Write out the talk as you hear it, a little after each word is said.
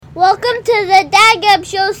Welcome to the Dad Gab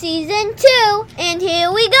Show Season 2, and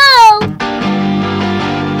here we go!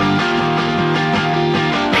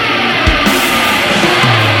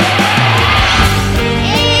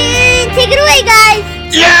 And take it away,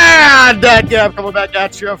 guys! Yeah! Dad Gab coming back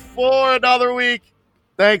at you for another week.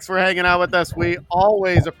 Thanks for hanging out with us. We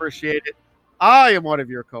always appreciate it. I am one of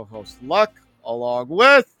your co-hosts, Luck, along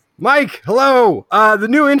with Mike. Hello. The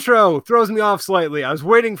new intro throws me off slightly. I was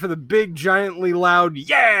waiting for the big, giantly loud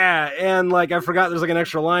 "yeah," and I forgot there's an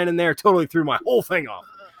extra line in there. Totally threw my whole thing off.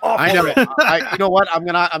 I know. You know what? I'm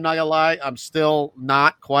not gonna lie. I'm still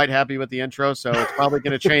not quite happy with the intro, so it's probably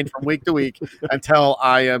gonna change from week to week until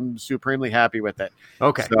I am supremely happy with it.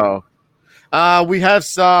 Okay. So, we have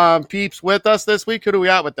some peeps with us this week. Who do we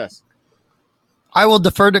got with this? I will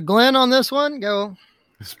defer to Glenn on this one. Go.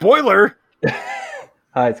 Spoiler.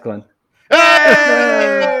 Hi, it's Glen.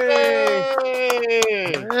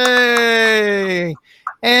 Hey!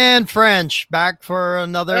 And French back for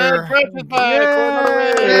another. French is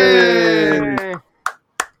back. Yay!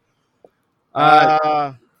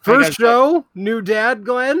 First show, new dad,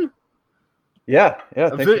 Glenn. Yeah.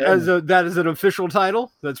 That is an official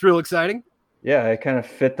title. That's real exciting. Yeah, I kind of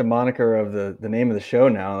fit the moniker of the name of the show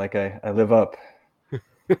now. Like I live up.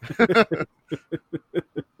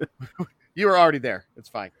 You were already there. It's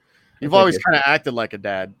fine. You've always kind of acted like a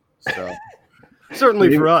dad. So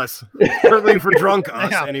certainly for us, certainly for drunk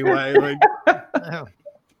us, anyway.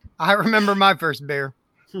 I remember my first beer.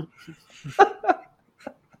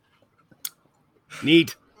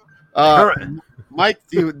 Neat. Mike,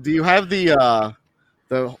 do you have the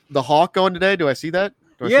hawk going today? Do I see that?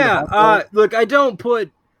 Look, I don't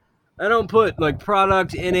put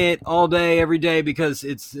product in it all day, every day because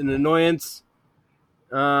it's an annoyance.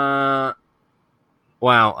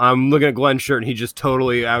 Wow, I'm looking at Glen's shirt and he just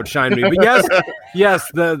totally outshined me. But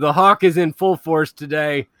yes, the hawk is in full force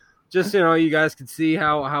today. Just you guys can see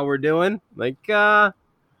how we're doing. I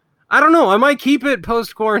don't know. I might keep it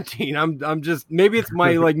post quarantine. I'm just maybe it's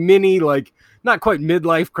my mini not quite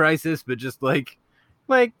midlife crisis, but just third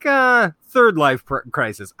life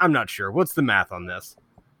crisis. I'm not sure. What's the math on this?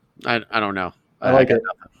 I don't know. I like it.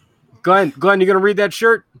 Glen, you gonna read that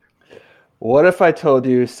shirt? What if I told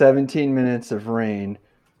you 17 minutes of rain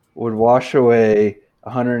would wash away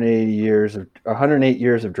 108 years of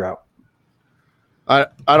drought? I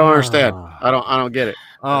don't understand. I don't get it.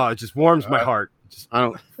 Oh, it just warms my heart.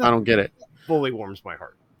 I don't get it. Fully warms my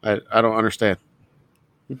heart. I don't understand.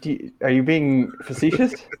 Are you being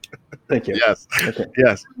facetious? Thank you. Yes. Okay.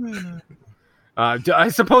 Yes. I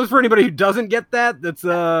suppose for anybody who doesn't get that, that's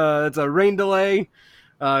a rain delay,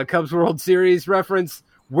 Cubs World Series reference.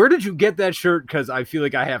 Where did you get that shirt? Because I feel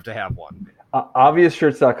like I have to have one.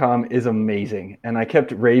 Obviousshirts.com is amazing. And I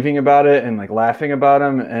kept raving about it and laughing about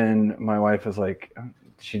them. And my wife was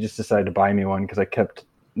she just decided to buy me one because I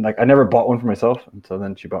never bought one for myself. And so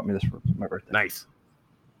then she bought me this for my birthday. Nice.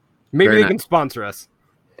 Maybe they can sponsor us.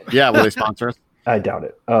 Yeah, will they sponsor us? I doubt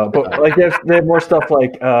it. But they have more stuff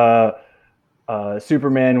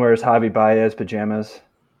Superman wears Javi Baez pajamas.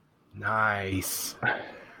 Nice.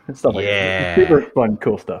 And stuff like that. Super fun,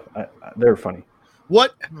 cool stuff. They're funny.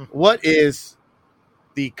 What is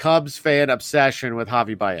the Cubs fan obsession with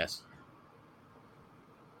Javi Baez?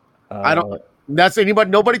 I don't. That's anybody.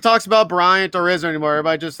 Nobody talks about Bryant or Rizzo anymore.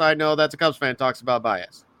 Everybody I know that's a Cubs fan talks about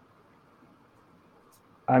Baez.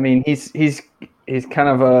 I mean, he's kind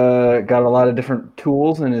of got a lot of different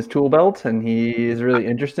tools in his tool belt, and he is really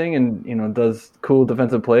interesting, and does cool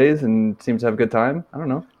defensive plays, and seems to have a good time. I don't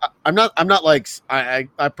know. I'm not I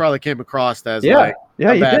probably came across as you did.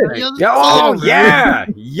 You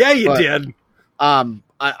did. I'm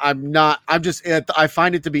not. I'm just. I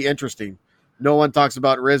find it to be interesting. No one talks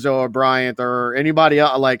about Rizzo or Bryant or anybody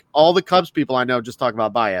else. All the Cubs people I know just talk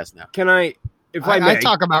about Baez now. Can I? If I may, I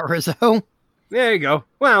talk about Rizzo. There you go.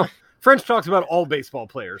 Well, French talks about all baseball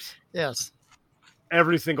players. Yes.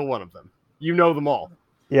 Every single one of them. You know them all.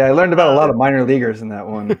 Yeah, I learned about a lot of minor leaguers in that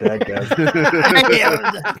one. To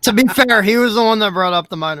be fair, he was the one that brought up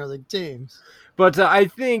the minor league teams. But I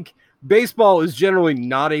think baseball is generally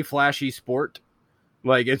not a flashy sport.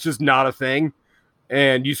 It's just not a thing.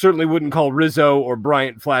 And you certainly wouldn't call Rizzo or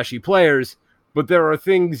Bryant flashy players. But there are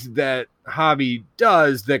things that Javi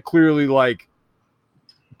does that clearly,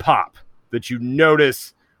 pop. That you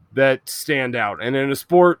notice that stand out. And in a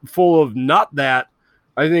sport full of not that,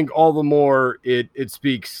 I think all the more it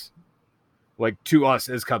speaks to us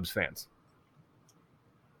as Cubs fans.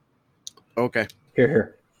 Okay.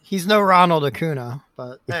 Here. He's no Ronald Acuna,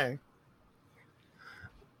 but hey.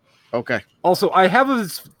 Okay. Also, I have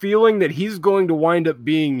this feeling that he's going to wind up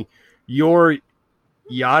being your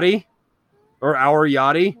Yachty or our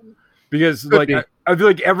Yachty, because Could be. I feel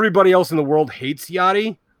like everybody else in the world hates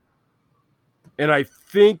Yachty, and I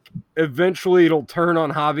think eventually it'll turn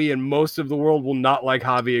on Javi, and most of the world will not like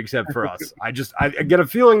Javi except for us. I get a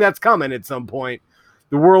feeling that's coming at some point.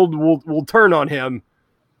 The world will turn on him,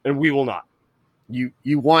 and we will not.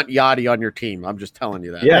 You want Yachty on your team. I'm just telling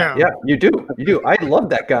you that. Yeah, you do. I love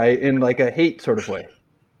that guy in like a hate sort of way.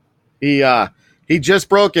 He just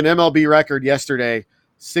broke an MLB record yesterday.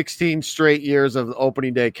 16 straight years of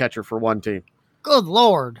opening day catcher for one team. Good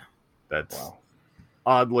Lord. That's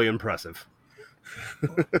oddly impressive.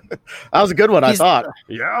 That was a good one, I thought.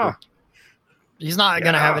 Yeah. He's not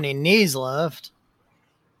going to have any knees left.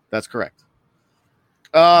 That's correct.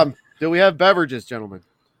 Do we have beverages, gentlemen?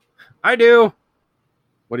 I do.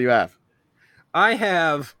 What do you have? I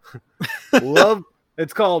have Love.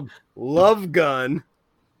 It's called Love Gun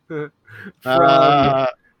from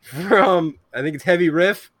I think it's Heavy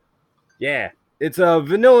Riff. Yeah, it's a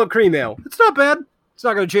vanilla cream ale. It's not bad. It's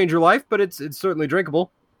not going to change your life, but it's certainly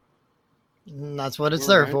drinkable. And that's what it's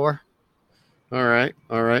there for. All right.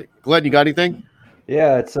 Glenn, you got anything?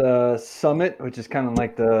 Yeah, it's a Summit, which is kind of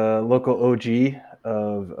like the local OG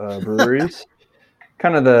of breweries.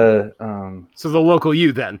 Kind of the so the local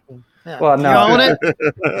you then. Yeah. Well, no, You own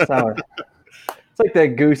it? sour. It's like the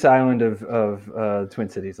Goose Island of Twin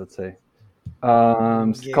Cities, let's say.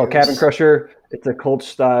 It's called Cabin Crusher. It's a Colch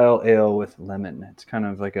style ale with lemon. It's kind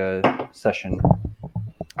of like a session.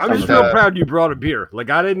 I'm just real proud you brought a beer. Like,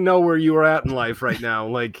 I didn't know where you were at in life right now.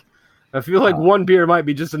 Like, I feel like one beer might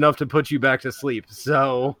be just enough to put you back to sleep.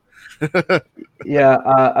 So, yeah,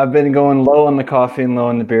 I've been going low on the coffee and low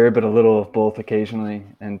on the beer, but a little of both occasionally.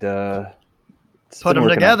 And put them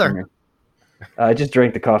together. I just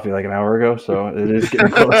drank the coffee like an hour ago, so it is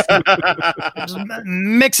getting close. Just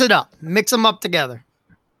mix it up. Mix them up together.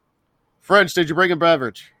 French, did you bring a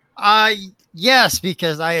beverage? Yes,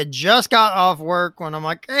 because I had just got off work when I'm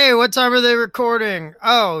like, hey, what time are they recording?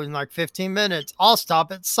 Oh, in like 15 minutes. I'll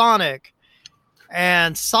stop at Sonic.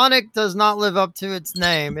 And Sonic does not live up to its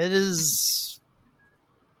name. It is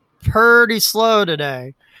pretty slow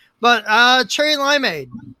today. But cherry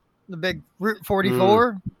limeade, the big Route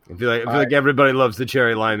 44. I feel like everybody loves the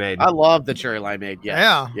cherry limeade. I love the cherry limeade.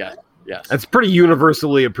 Yes. Yeah. Yes. That's pretty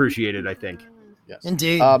universally appreciated, I think. Yes.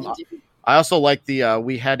 Indeed. I also like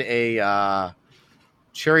we had a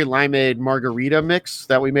cherry limeade margarita mix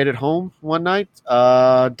that we made at home one night.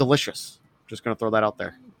 Delicious. Just going to throw that out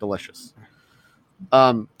there. Delicious.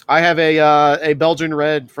 I have a Belgian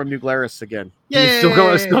red from New Glarus again. Yay.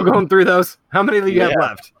 You're still going through those? How many do you have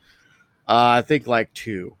left? I think like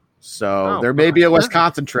 2. So there may be a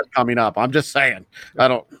Wisconsin trip coming up. I'm just saying.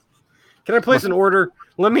 Can I place an order?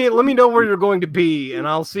 Let me know where you're going to be, and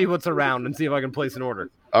I'll see what's around and see if I can place an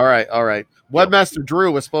order. All right. Webmaster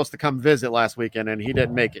Drew was supposed to come visit last weekend, and he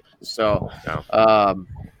didn't make it. So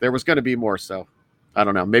there was going to be more. So I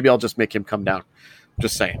don't know. Maybe I'll just make him come down.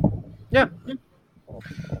 Just saying. Yeah.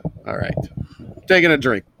 All right. Taking a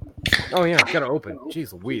drink. Oh, yeah. Got to open.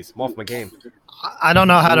 Jeez Louise. I'm off my game. I don't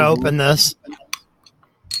know how to open this.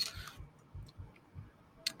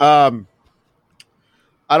 I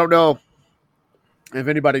don't know if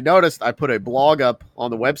anybody noticed. I put a blog up on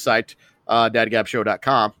the website,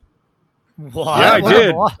 dadgapshow.com. What? Yeah, I What?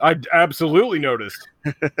 did. What? I absolutely noticed.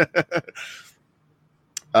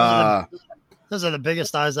 Those are the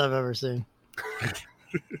biggest eyes I've ever seen.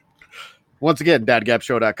 Once again,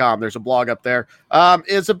 dadgapshow.com. There's a blog up there.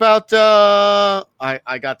 It's about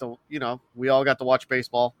I got to, we all got to watch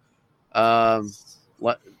baseball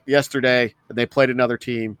yesterday, and they played another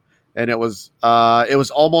team, and it was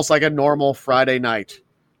almost like a normal Friday night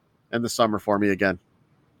in the summer for me again.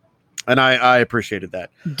 And I appreciated that.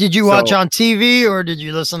 Did you watch on TV or did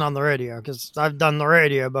you listen on the radio? Because I've done the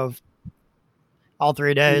radio all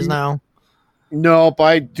 3 days now. Nope,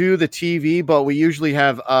 I do the TV, but we usually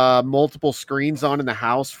have multiple screens on in the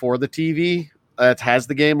house for the TV that has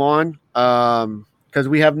the game on, because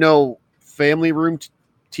we have no family room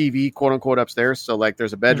TV, quote unquote, upstairs. So like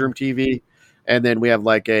there's a bedroom TV, and then we have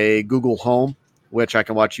like a Google Home, which I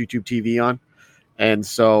can watch YouTube TV on. And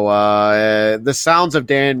so the sounds of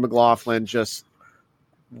Dan McLaughlin just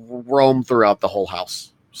roam throughout the whole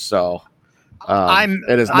house. So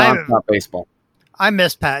it is not baseball. I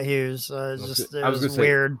miss Pat Hughes. It was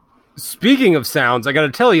weird. Speaking of sounds, I got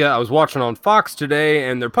to tell you, I was watching on Fox today,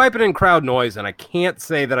 and they're piping in crowd noise, and I can't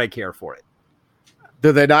say that I care for it.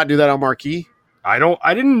 Did they not do that on Marquee? I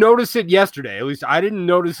didn't notice it yesterday. At least I didn't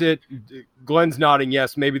notice it. Glenn's nodding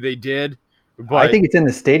yes, maybe they did. But I think it's in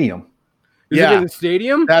the stadium. Is it in the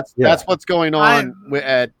stadium? That's what's going on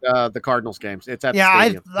at the Cardinals games. It's at the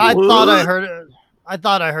stadium. I thought I heard it. I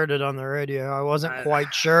thought I heard it on the radio. I wasn't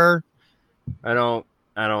quite sure. I don't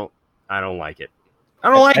like it. I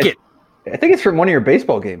don't like it. I think it's from one of your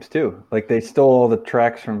baseball games too. Like they stole all the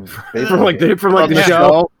tracks from baseball. from the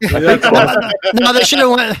show. No, they should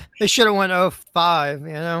have went. They should have went 05.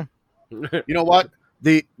 You know. You know what?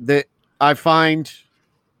 I find,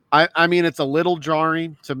 I mean, it's a little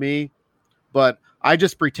jarring to me, but I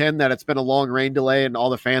just pretend that it's been a long rain delay and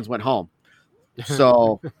all the fans went home.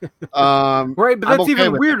 So, right, but that's okay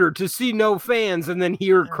even with weirder to see no fans and then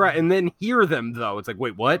hear them though. It's like,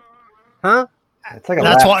 wait, what? Huh? It's like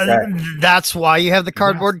that's why you have the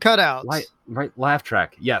cardboard cutouts. Right, laugh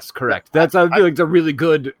track. Yes, correct. I feel like it's a really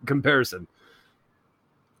good comparison.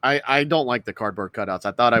 I don't like the cardboard cutouts.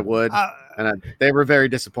 I thought I would, and they were very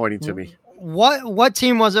disappointing to me. What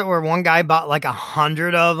team was it where one guy bought like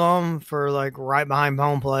 100 of them for like right behind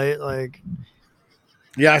home plate? Like,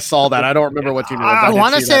 yeah, I saw that. I don't remember what team it was. I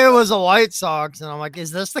want to say it was the White Sox, and I'm like, is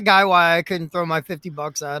this the guy why I couldn't throw my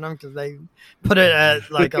 $50 at him because they put it at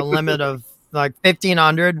like a limit of like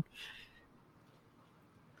 1,500?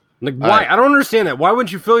 Like, why? I don't understand that. Why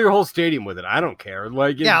wouldn't you fill your whole stadium with it? I don't care.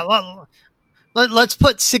 Like, let's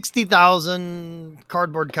put 60,000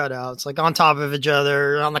 cardboard cutouts like on top of each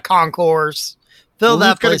other on the concourse. Fill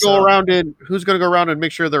that place up. Who's going to go around and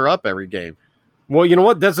make sure they're up every game? Well, you know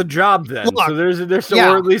what? That's a job then. Look, so there's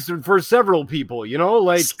or at least for several people. You know,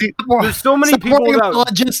 like there's so many people without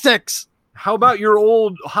logistics. How about your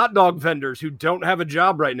old hot dog vendors who don't have a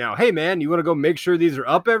job right now? Hey, man, you want to go make sure these are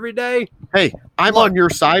up every day? Hey, I'm on your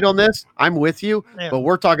side on this. I'm with you, but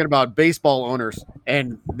we're talking about baseball owners,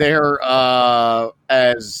 and they're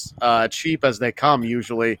as cheap as they come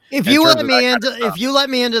usually. If you let me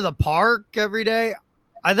into the park every day,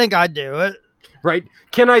 I think I'd do it. Right?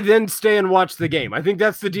 Can I then stay and watch the game? I think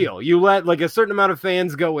that's the deal. You let like a certain amount of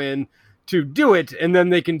fans go in to do it, and then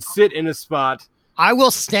they can sit in a spot. I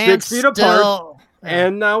will stand 6 feet apart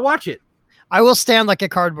and watch it. I will stand like a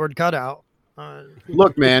cardboard cutout.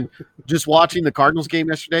 Look, man, just watching the Cardinals game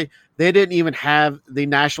yesterday, they didn't even have the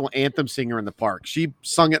national anthem singer in the park. She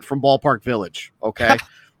sung it from Ballpark Village, okay?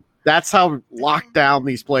 That's how locked down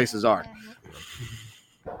these places are.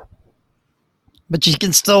 But you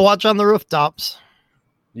can still watch on the rooftops.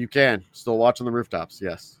 You can still watch on the rooftops,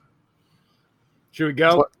 yes. Should we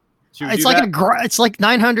go? It's like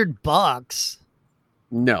 $900.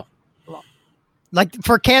 No. Like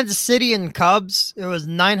for Kansas City and Cubs, it was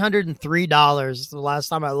 $903 the last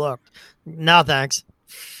time I looked. No, thanks.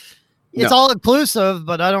 It's all inclusive,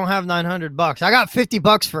 but I don't have $900. I got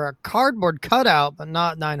 $50 for a cardboard cutout, but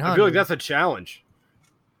not $900. I feel like that's a challenge.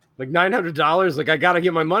 Like $900, like I got to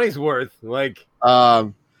get my money's worth. Like,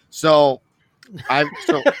 so Glen,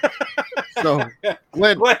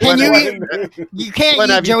 you can't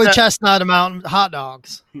Glen, eat Joey Chestnut amount hot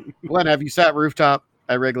dogs. Glenn, have you sat rooftop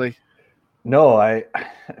at Wrigley? No, I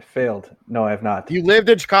failed. No, I have not. You lived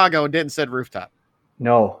in Chicago and didn't sit rooftop.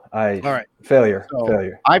 No, all right. Failure.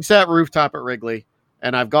 I've sat rooftop at Wrigley,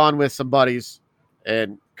 and I've gone with some buddies,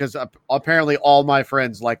 and because apparently all my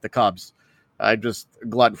friends like the Cubs. I just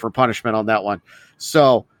glutton for punishment on that one.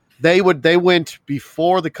 So they went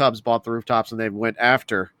before the Cubs bought the rooftops, and they went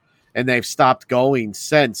after, and they've stopped going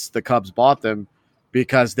since the Cubs bought them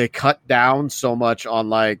because they cut down so much on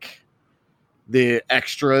like the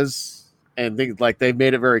extras and things. Like they've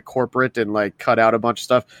made it very corporate and like cut out a bunch of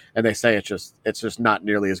stuff. And they say it's just not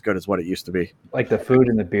nearly as good as what it used to be. Like the food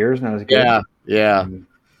and the beers not as good. Yeah.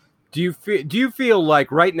 Do you feel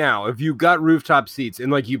like right now, if you got rooftop seats and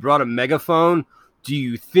like you brought a megaphone, do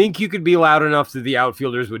you think you could be loud enough that the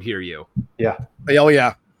outfielders would hear you? Yeah. Oh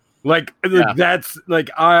yeah. That's like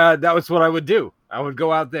that was what I would do. I would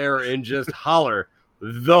go out there and just holler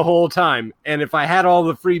the whole time. And if I had all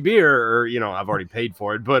the free beer, or I've already paid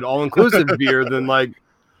for it, but all inclusive beer, then like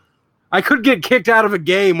I could get kicked out of a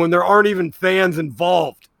game when there aren't even fans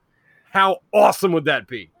involved. How awesome would that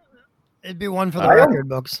be? It'd be one for the record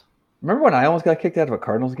books. Remember when I almost got kicked out of a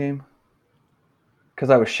Cardinals game because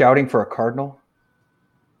I was shouting for a Cardinal?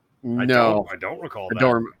 No, I don't recall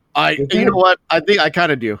that. You know what? I think I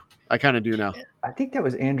kind of do. I kind of do now. I think that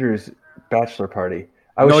was Andrew's bachelor party.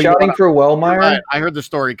 I was shouting for Wellmeyer. Right. I heard the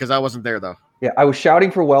story because I wasn't there though. Yeah, I was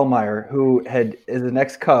shouting for Wellmeyer, who is the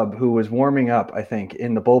next Cub, who was warming up, I think,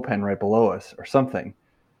 in the bullpen right below us or something.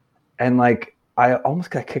 And like, I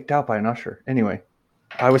almost got kicked out by an usher. Anyway,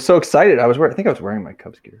 I was so excited. I think I was wearing my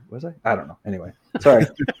Cubs gear. Was I? I don't know. Anyway, sorry.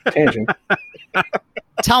 Tangent.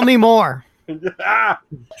 Tell me more.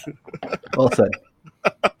 Well said.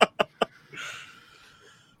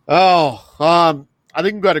 I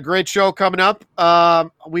think we've got a great show coming up.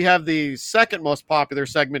 We have the second most popular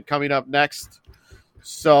segment coming up next.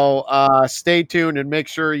 So stay tuned and make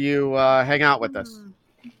sure you hang out with us.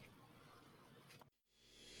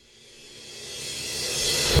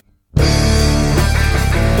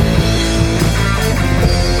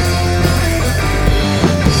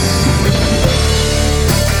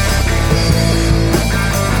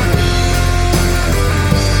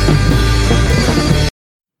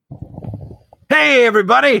 Hey,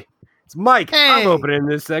 everybody. It's Mike. Hey. I'm opening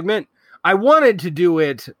this segment. I wanted to do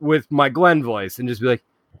it with my Glen voice and just be like,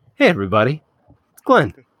 hey, everybody. It's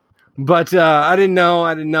Glen. But I didn't know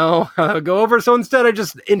how to go over. So instead, I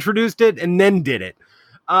just introduced it and then did it.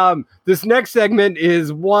 This next segment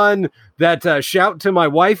is one that shout to my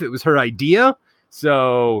wife. It was her idea.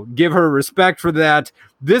 So give her respect for that.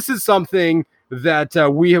 This is something that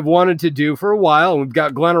we have wanted to do for a while, and we've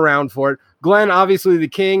got Glen around for it. Glen, obviously the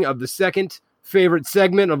king of the second favorite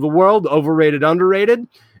segment of the world, overrated, underrated.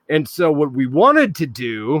 And so what we wanted to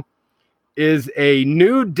do is a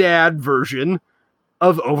new dad version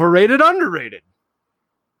of overrated, underrated.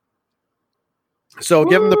 So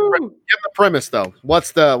give them the premise, though.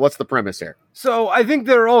 What's the premise here? So I think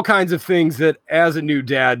there are all kinds of things that as a new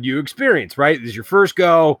dad you experience, right? This is your first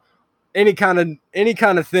go, any kind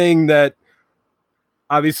of thing that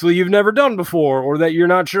obviously you've never done before, or that you're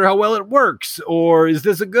not sure how well it works, or is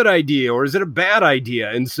this a good idea, or is it a bad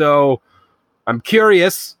idea? And so I'm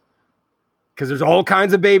curious, because there's all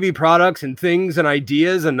kinds of baby products and things and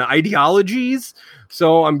ideas and ideologies.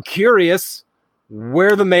 So I'm curious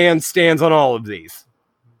where the man stands on all of these.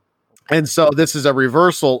 And so this is a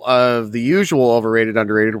reversal of the usual overrated,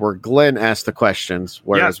 underrated, where Glenn asked the questions,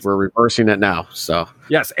 whereas we're reversing it now. So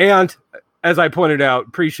yes, and as I pointed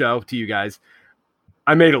out pre-show to you guys,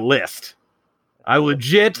 I made a list. I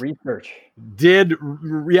legit Research. did.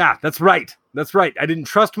 Yeah, that's right. That's right. I didn't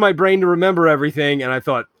trust my brain to remember everything, and I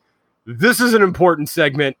thought, this is an important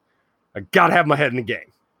segment. I got to have my head in the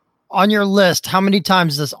game. On your list, how many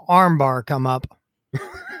times does armbar come up?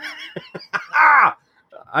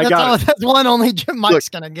 That's one only Mike's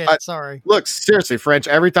going to get. Sorry. Look, seriously, French,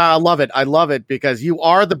 every time I love it. I love it because you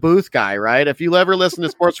are the booth guy, right? If you ever listen to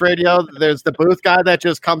sports radio, there's the booth guy that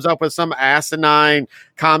just comes up with some asinine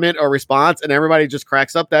comment or response and everybody just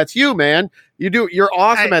cracks up. That's you, man. You're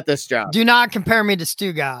awesome at this job. Do not compare me to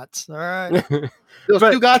Stu Gotts. All right.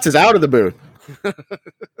 Stu Gotts is out of the booth.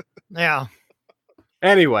 Yeah.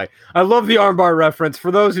 Anyway, I love the armbar reference. For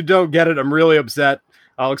those who don't get it, I'm really upset.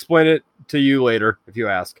 I'll explain it to you later if you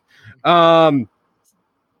ask. So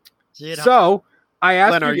I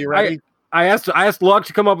asked, Glenn, are you ready? I asked Luck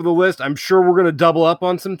to come up with a list. I'm sure we're going to double up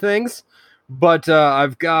on some things, but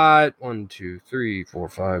I've got 1, 2, 3, 4,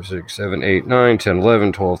 5, 6, 7, 8, 9, 10,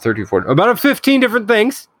 11, 12, 13, 14, about 15 different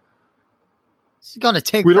things. It's going to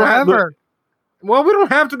take forever. Well, we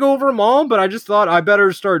don't have to go over them all, but I just thought I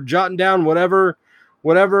better start jotting down whatever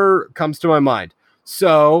comes to my mind.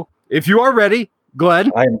 So if you are ready,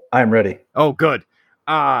 Glenn. I'm ready. Oh, good.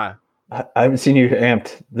 I haven't seen you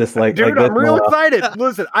amped this dude, I'm real excited.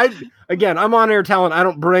 Listen, I'm on-air talent. I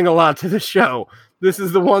don't bring a lot to the show. This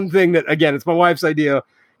is the one thing that, again, it's my wife's idea.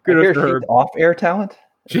 Kudos to her. Off-air talent?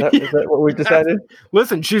 Is that what we've decided?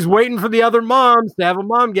 Listen, she's waiting for the other moms to have a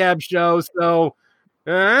Mom Gab show. So,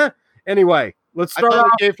 anyway, let's start off.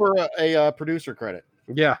 We gave her a producer credit.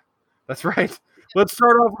 Yeah, that's right. Let's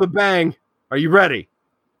start off with a bang. Are you ready?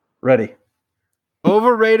 Ready.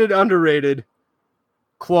 Overrated, underrated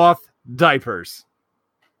cloth diapers.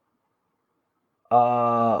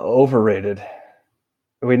 Overrated.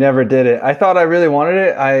 We never did it. I thought I really wanted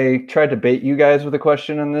it. I tried to bait you guys with a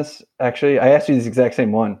question on this. Actually, I asked you this exact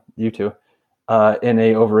same one, you two, in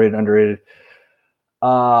a overrated, underrated.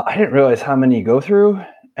 I didn't realize how many you go through,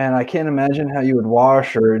 and I can't imagine how you would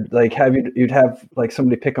wash or like you'd have like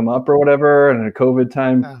somebody pick them up or whatever. And in a COVID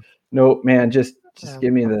time, no, man, just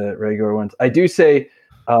give me the regular ones. I do say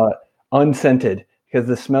unscented because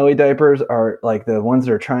the smelly diapers are like the ones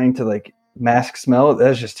that are trying to like mask smell.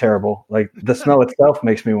 That's just terrible. Like the smell itself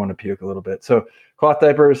makes me want to puke a little bit. So cloth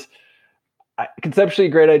diapers, conceptually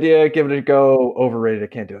great idea. Give it a go. Overrated. I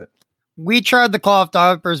can't do it. We tried the cloth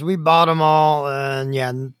diapers. We bought them all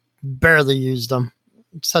and barely used them.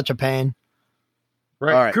 It's such a pain.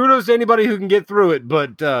 Right. Kudos to anybody who can get through it,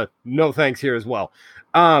 but no thanks here as well.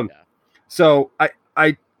 So I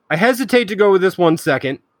hesitate to go with this 1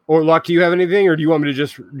 second. Or Luck, do you have anything, or do you want me to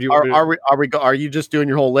just? Are you just doing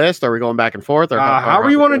your whole list? Are we going back and forth? Or however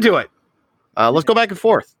you want to do it. Let's go back and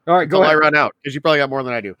forth. All right, go ahead. I run out because you probably got more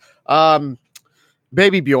than I do.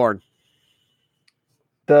 Baby Bjorn,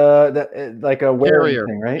 the like a wearing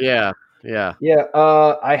thing, right? Yeah. Yeah. Yeah,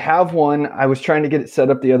 I have one. I was trying to get it set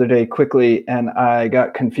up the other day quickly, and I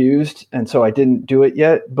got confused, and so I didn't do it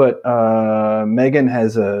yet. But Megan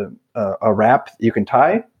has a wrap you can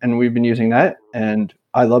tie, and we've been using that, and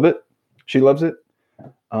I love it. She loves it.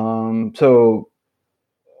 So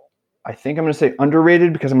I think I'm going to say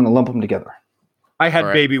underrated because I'm going to lump them together. I had All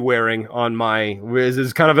right. baby wearing on my. This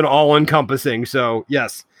is kind of an all-encompassing. So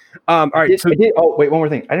yes. All right. Oh, wait, one more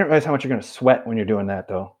thing. I didn't realize how much you're going to sweat when you're doing that,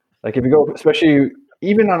 though. Like if you go, especially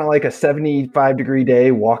even on like a 75-degree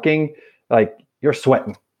day walking, like you're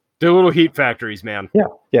sweating. They're little heat factories, man. Yeah.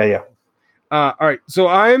 All right. So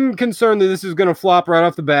I'm concerned that this is going to flop right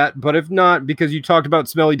off the bat. But if not, because you talked about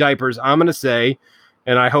smelly diapers, I'm going to say,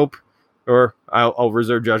 and I hope, or I'll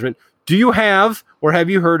reserve judgment. Do you have, or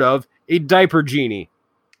have you heard of, a diaper genie?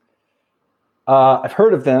 I've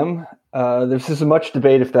heard of them. This is much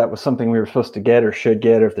debate if that was something we were supposed to get or should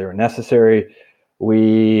get, or if they were necessary.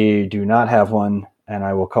 We do not have one, and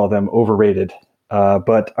I will call them overrated.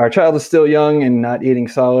 But our child is still young and not eating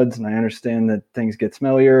solids, and I understand that things get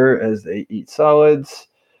smellier as they eat solids.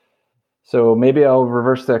 So maybe I'll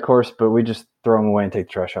reverse that course, but we just throw them away and take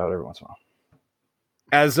the trash out every once in a while.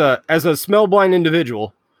 As a smell blind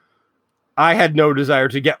individual, I had no desire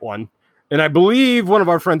to get one. And I believe one of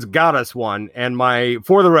our friends got us one. And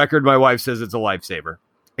for the record, my wife says it's a lifesaver.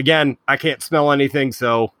 Again, I can't smell anything,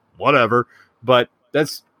 so whatever. But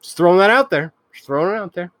that's just throwing that out there. Just throwing it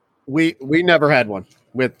out there. We never had one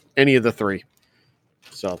with any of the three.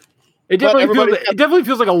 So it definitely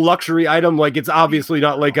feels like a luxury item. Like it's obviously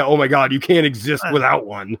not like oh my god, you can't exist without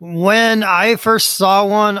one. When I first saw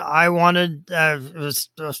one, I wanted it was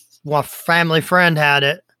a family friend had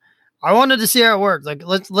it. I wanted to see how it worked. Like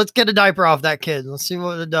let's get a diaper off that kid. Let's see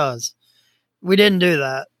what it does. We didn't do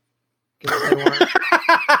that.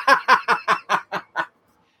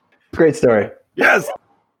 Great story. Yes.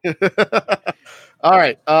 All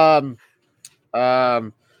right.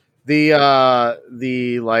 The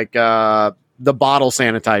bottle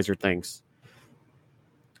sanitizer things.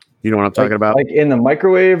 You know what I'm talking about? Like in the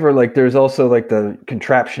microwave, or like there's also like the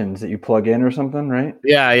contraptions that you plug in or something, right?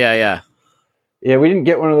 Yeah. Yeah, we didn't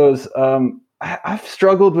get one of those. I've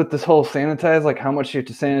struggled with this whole sanitize, like how much you have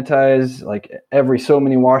to sanitize, like every so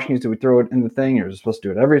many washings do we throw it in the thing? You're supposed to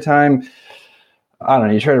do it every time. I don't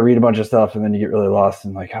know. You try to read a bunch of stuff and then you get really lost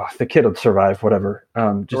and like, oh, the kid will survive, whatever.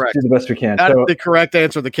 Just Correct. do the best we can. That's the correct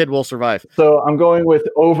answer. The kid will survive. So I'm going with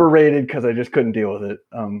overrated because I just couldn't deal with it.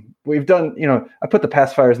 We've done, I put the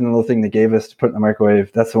pacifiers in the little thing they gave us to put in the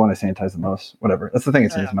microwave. That's the one I sanitize the most, whatever. That's the thing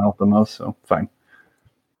that saves my mouth the most. So fine.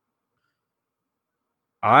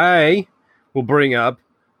 I will bring up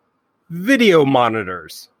video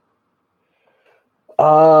monitors.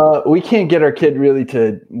 We can't get our kid really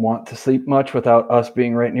to want to sleep much without us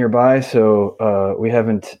being right nearby. So we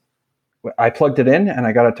haven't. I plugged it in and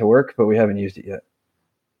I got it to work, but we haven't used it yet.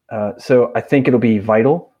 So I think it'll be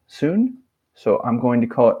vital soon. So I'm going to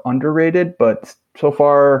call it underrated, but so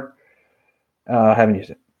far I haven't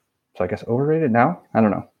used it. So I guess overrated now? I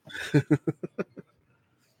don't know.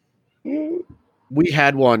 We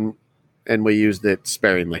had one and we used it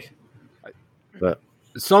sparingly. But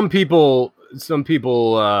some people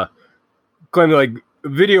claim that, like,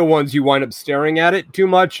 video ones, you wind up staring at it too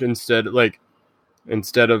much instead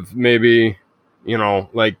of maybe,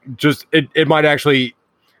 like just it might actually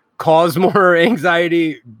cause more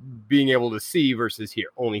anxiety being able to see versus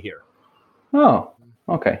only hear. Oh,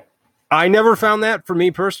 okay. I never found that for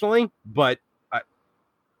me personally, but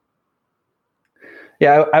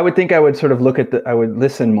yeah, I would think I would sort of I would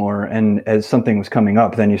listen more, and as something was coming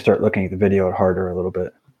up, then you start looking at the video harder a little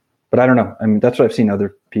bit. But I don't know. I mean, that's what I've seen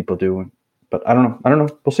other people do. But I don't know.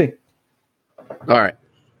 We'll see. All right.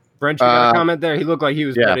 Brent, you got a comment there? He looked like he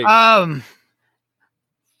was ready.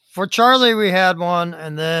 For Charlie, we had one,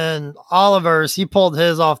 and then Oliver's, he pulled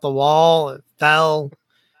his off the wall. It fell.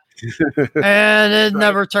 And it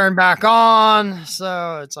never turned back on.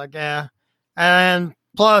 So it's like, yeah. And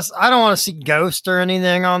plus, I don't want to see ghosts or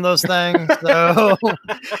anything on those things. So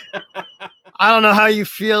I don't know how you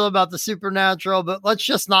feel about the supernatural, but let's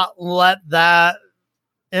just not let that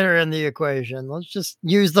enter in the equation. Let's just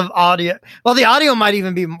use the audio. Well, the audio might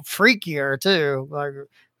even be freakier too. Like,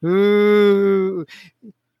 ooh.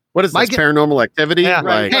 What is this, Paranormal Activity? Yeah.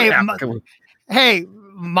 Like, hey,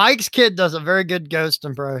 Mike's kid does a very good ghost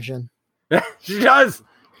impression. She does.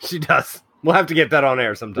 We'll have to get that on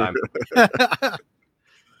air sometime.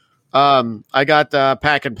 I got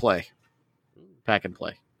Pack and Play. We haven't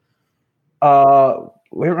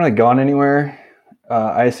really gone anywhere.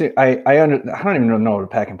 I don't even know what a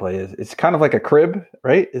Pack and Play is. It's kind of like a crib,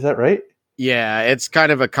 right? Is that right? Yeah, it's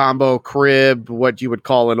kind of a combo crib, what you would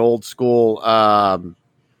call an old school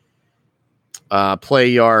play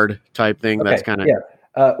yard type thing. Okay, That's kind of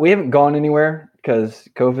we haven't gone anywhere because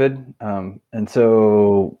COVID, and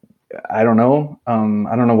so I don't know.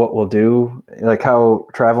 I don't know what we'll do, like how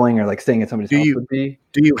traveling or like staying at somebody's house would be.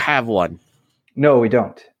 Do you have one? No, we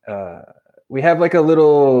don't. We have like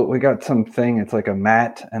we got something. It's like a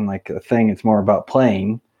mat and like a thing. It's more about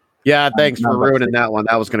playing. Yeah, thanks for not about ruining that one.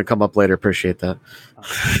 That was going to come up later. Appreciate that.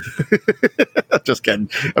 Just kidding.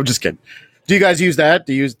 I'm just kidding. Do you guys use that?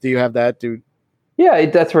 Do you have that, dude? Yeah,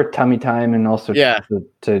 that's where tummy time and also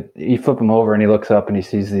to you flip him over and he looks up and he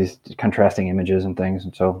sees these contrasting images and things.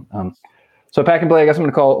 And so, so pack and play, I guess I'm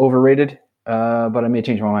going to call overrated, but I may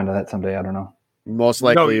change my mind on that someday. I don't know. Most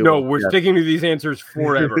likely. No, we're sticking to these answers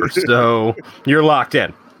forever. So you're locked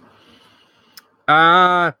in.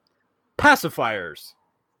 Pacifiers.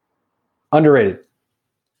 Underrated.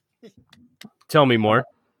 Tell me more.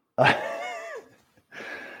 I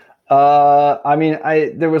mean,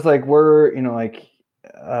 there was like worry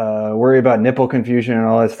about nipple confusion and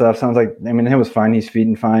all that stuff. Sounds like, I mean, it was fine. He's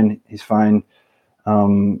feeding fine. He's fine. I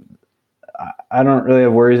don't really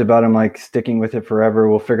have worries about him like sticking with it forever.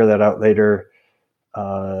 We'll figure that out later.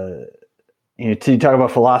 To talk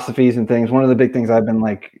about philosophies and things. One of the big things I've been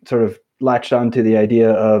like sort of latched onto the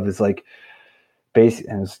idea of is like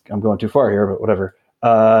and I'm going too far here, but whatever.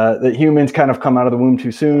 That humans kind of come out of the womb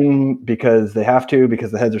too soon because they have to,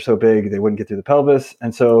 because the heads are so big, they wouldn't get through the pelvis.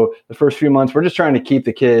 And so the first few months, we're just trying to keep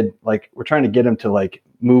the kid, like we're trying to get him to like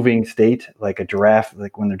moving state, like a giraffe,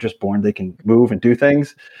 like when they're just born, they can move and do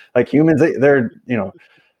things like humans. They're,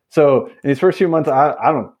 so in these first few months,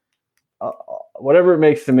 I don't, whatever it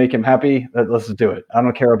makes to make him happy, let's just do it. I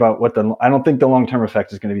don't care about I don't think the long-term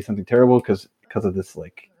effect is going to be something terrible because of this,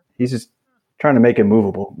 like he's just trying to make it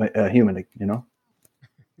movable, human,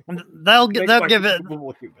 They'll give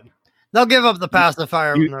up the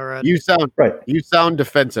pacifier when they're ready. You sound right. You sound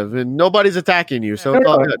defensive, and nobody's attacking you. So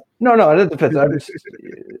no, it isn't defensive.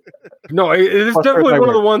 No, it's definitely one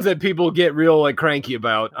of the ones that people get real like cranky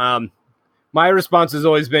about. My response has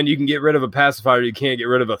always been, you can get rid of a pacifier, you can't get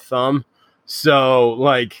rid of a thumb. So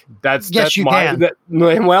like that's you my can.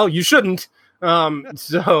 Well, you shouldn't.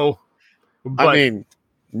 So, but, I mean,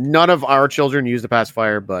 none of our children use the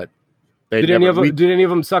pacifier, but did any of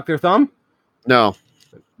them suck their thumb? No.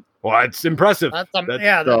 Well, it's impressive.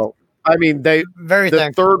 So, I mean, very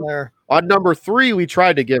thankful there. On number 3, we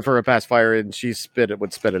tried to give her a pacifier, and she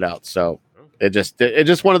would spit it out. So it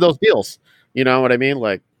just one of those deals. You know what I mean?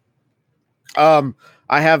 Like, I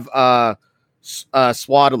have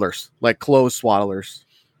swaddlers, like clothes swaddlers.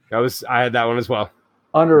 I had that one as well.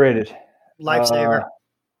 Underrated. Lifesaver.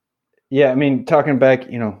 Yeah, I mean, talking back,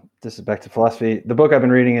 this is back to philosophy. The book I've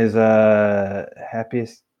been reading is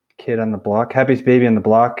Happiest Baby on the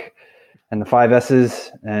Block, and the 5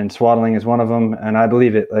 S's, and swaddling is one of them. And I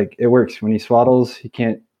believe it. Like it works when he swaddles. He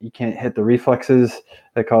can't hit the reflexes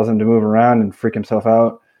that cause him to move around and freak himself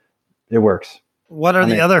out. It works. What are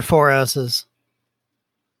the other 4 S's?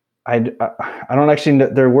 I don't actually know.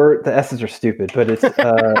 The S's are stupid, but it's.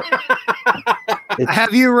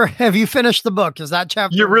 Have you finished the book? Is that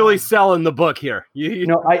chapter? You're really selling the book here.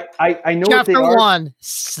 I know chapter what they are. 1,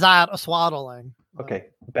 swaddling. Okay,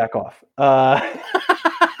 back off. Wow.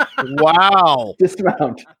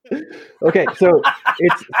 Dismount. Okay, so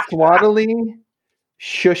it's swaddling,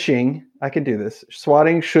 shushing. I can do this.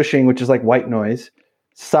 Swaddling, shushing, which is like white noise.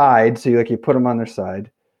 Side, so you put them on their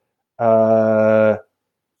side.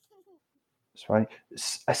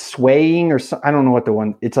 Swaying or I don't know what the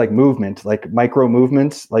one. It's like movement, like micro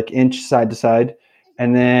movements, like inch side to side,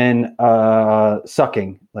 and then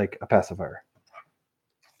sucking, like a pacifier.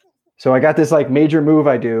 So I got this like major move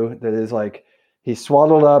I do that is like he's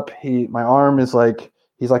swaddled up. My arm is like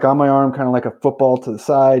he's like on my arm, kind of like a football to the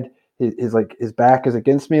side. His back is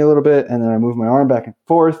against me a little bit, and then I move my arm back and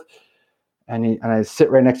forth, and I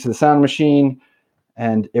sit right next to the sound machine,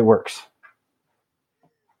 and it works.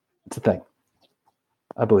 It's a thing.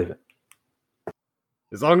 I believe it.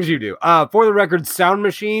 As long as you do. For the record, sound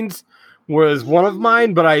machines was one of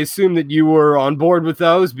mine, but I assume that you were on board with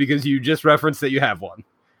those because you just referenced that you have one.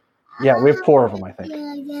 Yeah, we have 4 of them, I think.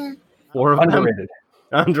 Yeah. 4 of them?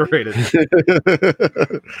 Underrated.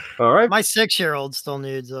 All right. My 6-year-old still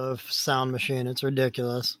needs a sound machine. It's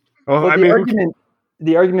ridiculous. Well, the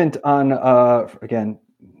argument on again,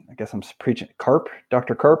 I guess I'm preaching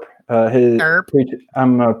Dr. Karp.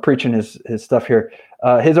 I'm preaching his stuff here.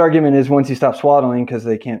 His argument is once you stop swaddling because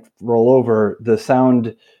they can't roll over, the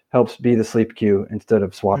sound helps be the sleep cue instead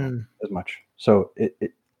of swaddling as much. So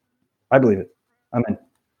I believe it. I'm in.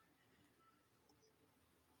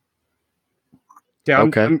 Yeah,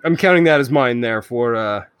 Okay. I'm counting that as mine there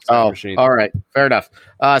for Sleep Machine. All right. Fair enough.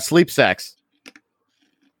 Sleep sex.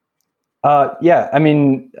 Yeah, I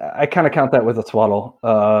mean, I kind of count that with a swaddle.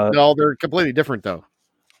 No, they're completely different, though.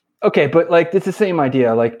 Okay, but like it's the same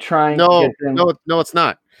idea. Like trying to No, get them. no, it's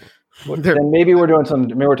not. Then maybe we're doing some.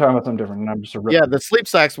 Maybe we're talking about something different. And I'm just Yeah, the sleep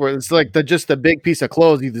sacks where it's like just a big piece of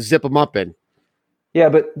clothes you zip them up in. Yeah,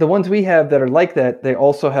 but the ones we have that are like that, they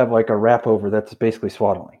also have like a wrap over that's basically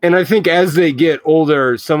swaddling. And I think as they get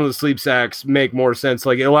older, some of the sleep sacks make more sense.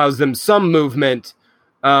 Like it allows them some movement.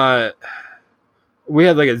 We had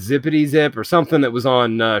like a zippity zip or something that was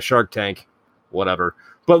on Shark Tank, whatever.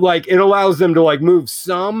 But like it allows them to like move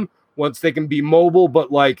some once they can be mobile,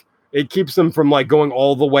 but like it keeps them from like going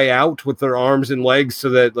all the way out with their arms and legs, so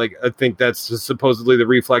that like I think that's just supposedly the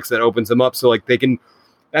reflex that opens them up, so like they can,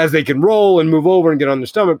 as they can roll and move over and get on their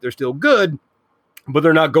stomach, they're still good, but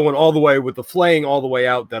they're not going all the way with the flaying all the way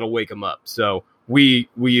out. That'll wake them up. So we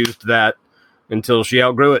used that until she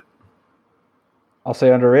outgrew it. I'll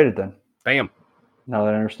say underrated then. Bam. Now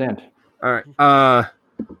that I understand. All right.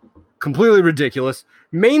 Completely ridiculous.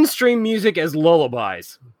 Mainstream music as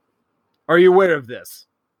lullabies. Are you aware of this?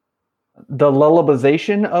 The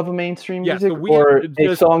lullabization of a mainstream Yeah, music, so or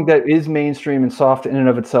a song that is mainstream and soft in and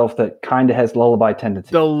of itself that kind of has lullaby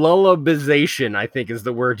tendency. The lullabization, I think, is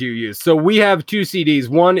the word you use. So we have two CDs.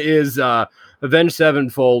 One is Avenged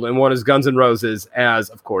Sevenfold, and one is Guns N' Roses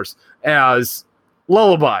as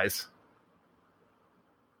lullabies.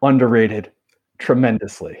 Underrated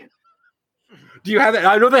tremendously. Do you have it?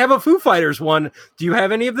 I know they have a Foo Fighters one. Do you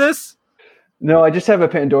have any of this? No, I just have a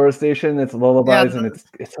Pandora station that's lullabies, and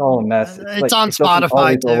it's all a mess. It's on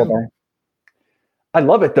Spotify too. Lullaby. I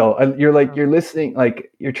love it though. You're listening,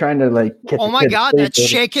 like you're trying to like get. Oh my god, that's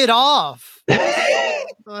Shake It Off.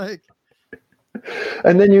 Like,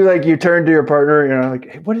 and then you turn to your partner, and you're like,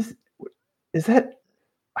 hey, what is that?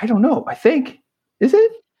 I don't know. I think is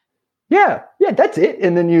it? Yeah, that's it.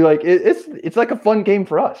 And then you like it's like a fun game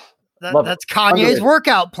for us. That's Kanye's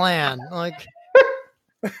workout plan. Like.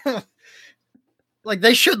 Like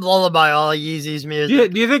they should lullaby all Yeezy's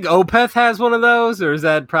music. Do you think Opeth has one of those, or is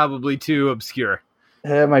that probably too obscure?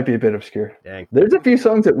 That might be a bit obscure. Dang. There's a few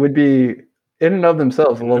songs that would be in and of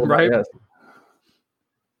themselves a lullaby. Right?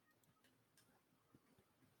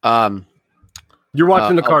 Yes. You're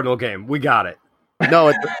watching the Cardinal game. We got it.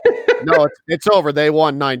 No, it's over. They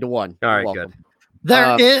won 9-1. All right, good.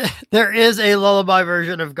 There is a lullaby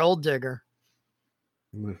version of Gold Digger.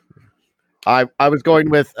 I was going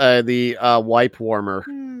with the wipe warmer.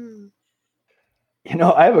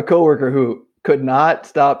 I have a coworker who could not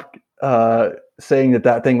stop saying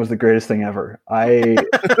that thing was the greatest thing ever. He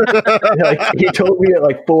told me it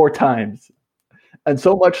like 4 times, and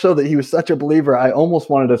so much so that he was such a believer. I almost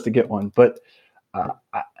wanted us to get one, but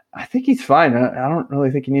I think he's fine. I don't really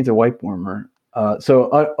think he needs a wipe warmer.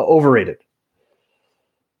 So overrated.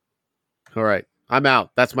 All right, I'm out.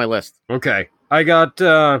 That's my list. Okay, I got.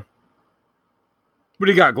 What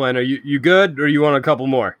do you got, Glenn? Are you good, or you want a couple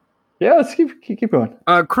more? Yeah, let's keep going.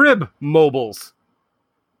 Crib mobiles.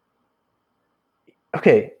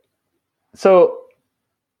 Okay, so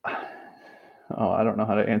I don't know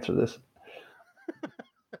how to answer this.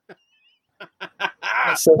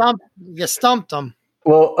 You stumped them.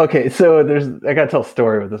 Well, okay, so I got to tell a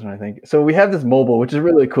story with this one, I think. So we have this mobile, which is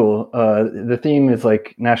really cool. The theme is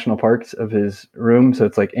like national parks of his room, so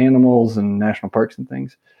it's like animals and national parks and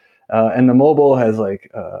things. And the mobile has like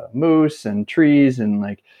moose and trees, and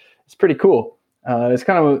like it's pretty cool. It's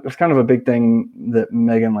kind of a big thing that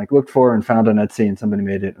Megan like looked for and found on Etsy, and somebody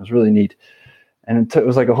made it. It was really neat, and it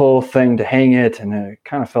was like a whole thing to hang it, and it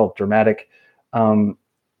kind of felt dramatic.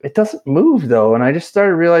 It doesn't move though, and I just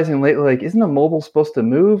started realizing lately, like, isn't a mobile supposed to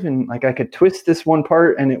move? And like I could twist this one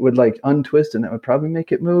part, and it would like untwist, and that would probably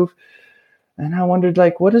make it move. And I wondered,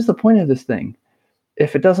 like, what is the point of this thing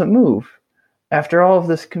if it doesn't move? After all of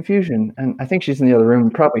this confusion, and I think she's in the other room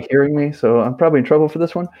probably hearing me, so I'm probably in trouble for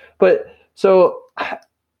this one. But so I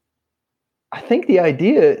think the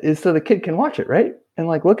idea is so the kid can watch it, right? And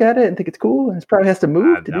like look at it and think it's cool, and it probably has to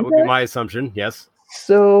move to do that. That would be my assumption, yes.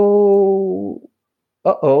 So,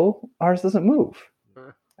 ours doesn't move.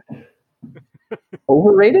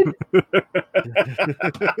 Overrated?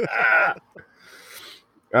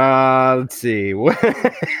 Let's see.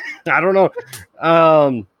 I don't know.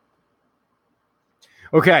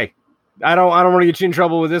 Okay, I don't want to get you in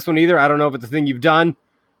trouble with this one either. I don't know if it's a thing you've done.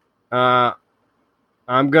 I'm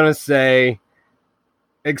gonna say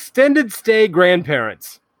extended stay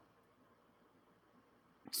grandparents.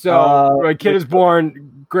 So a kid is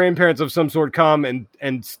born, grandparents of some sort come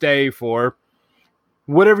and stay for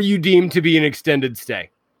whatever you deem to be an extended stay.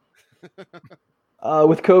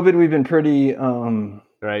 With COVID, we've been pretty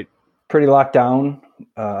Right. pretty locked down.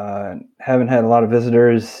 Haven't had a lot of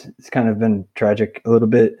visitors. It's kind of been tragic a little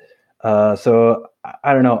bit. So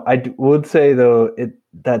I don't know. Would say though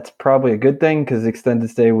that's probably a good thing because extended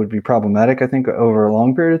stay would be problematic. I think over a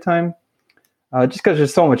long period of time, just because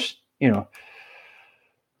there's so much,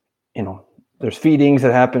 there's feedings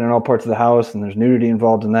that happen in all parts of the house, and there's nudity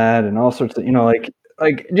involved in that, and all sorts of, like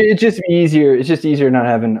it's just easier. It's just easier not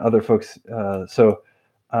having other folks. So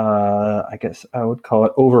I guess I would call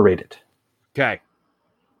it overrated. Okay.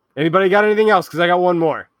 Anybody got anything else? Because I got one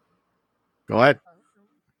more. Go ahead.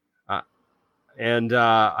 And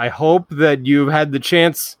I hope that you've had the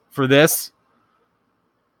chance for this.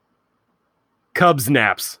 Cubs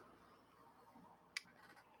naps.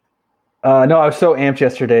 No, I was so amped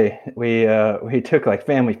yesterday. We took like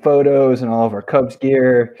family photos and all of our Cubs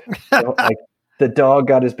gear. So, like the dog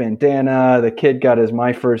got his bandana. The kid got his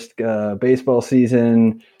my first baseball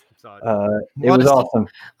season. It was awesome.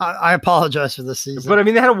 I apologize for this season. But I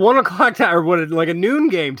mean, they had a 1 o'clock time or like a noon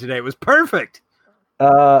game today. It was perfect.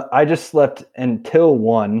 I just slept until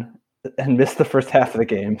 1 and missed the first half of the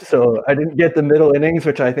game. So I didn't get the middle innings,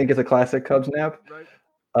 which I think is a classic Cubs nap.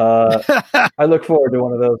 I look forward to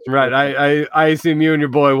one of those. Right. I assume you and your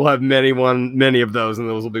boy will have many of those, and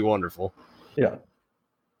those will be wonderful. Yeah.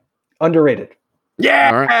 Underrated. Yeah.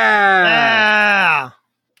 All right. Yeah.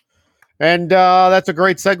 And that's a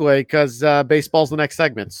great segue because baseball's the next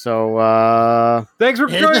segment. So Thanks for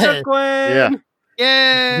Is joining it? us, Glenn.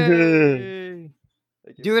 Yeah. Yay.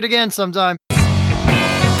 Do it again sometime.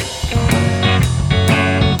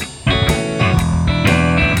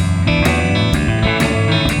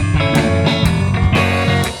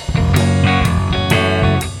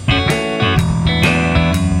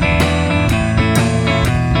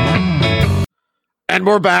 And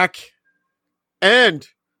we're back. And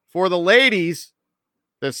for the ladies,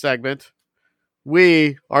 this segment,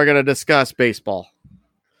 we are going to discuss baseball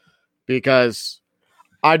because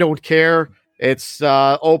I don't care. It's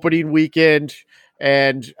opening weekend.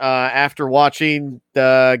 And after watching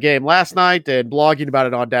the game last night and blogging about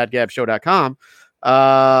it on dadgabshow.com,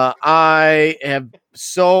 I am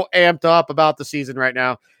so amped up about the season right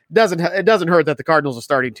now. It doesn't hurt that the Cardinals are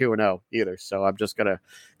starting 2-0 either. So I'm just going to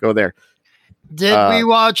go there. Did we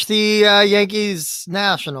watch the Yankees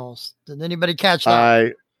Nationals? Did anybody catch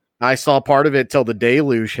that? I saw part of it till the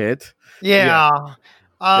deluge hit. Yeah.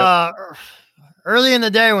 Early in the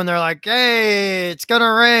day when they're like, hey, it's going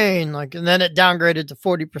to rain. And then it downgraded to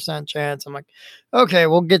 40% chance. I'm like, okay,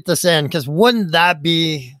 we'll get this in. Because wouldn't that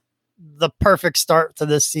be the perfect start to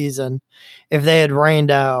this season if they had rained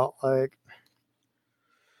out?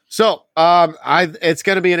 So it's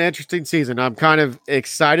going to be an interesting season. I'm kind of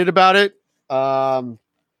excited about it.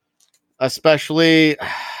 Especially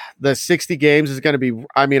the 60 games is going to be,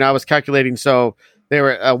 I was calculating. So they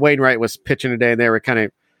were, Wainwright was pitching today and they were kind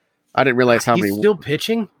of, I didn't realize how many. He's still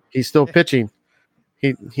pitching? He's still pitching.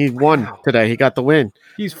 He won today. He got the win.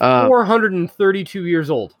 He's 432 years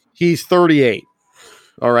old. He's 38.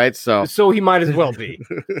 All right. So he might as well be.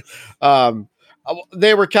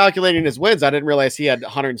 They were calculating his wins. I didn't realize he had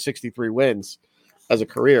 163 wins as a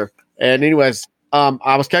career. And anyways,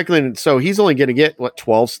 I was calculating, so he's only going to get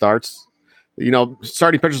 12 starts.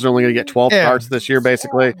 Starting pitchers are only going to get 12 starts this year,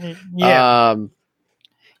 basically. Yeah.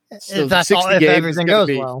 So if everything goes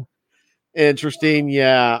well. Interesting,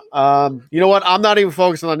 yeah. You know what? I'm not even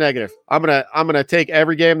focusing on negative. I'm gonna take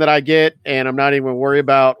every game that I get, and I'm not even worry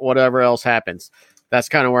about whatever else happens. That's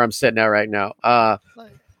kind of where I'm sitting at right now.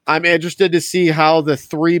 I'm interested to see how the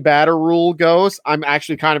 3-batter rule goes. I'm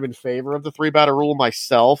actually kind of in favor of the 3-batter rule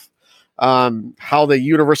myself. How the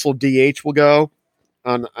universal DH will go,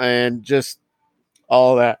 and just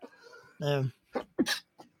all that. Yeah.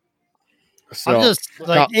 So I'm just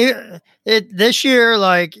this year,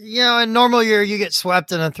 in normal year you get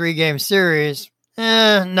swept in a 3-game series.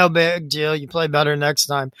 No big deal. You play better next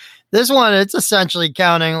time. This one, it's essentially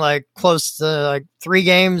counting close to 3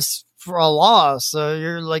 games for a loss. So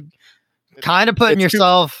you're kind of putting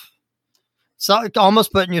yourself.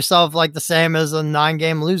 Almost putting yourself the same as a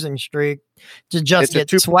 9-game losing streak to just get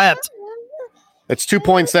swept. It's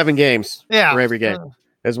 2.7 games for every game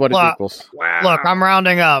is what it equals. Wow. Look, I'm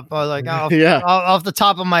rounding up. Off the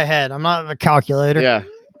top of my head. I'm not a calculator. Yeah.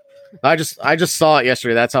 I just saw it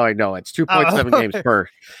yesterday. That's how I know. It's 2.7 games per.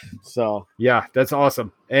 So yeah, that's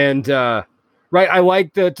awesome. And right, I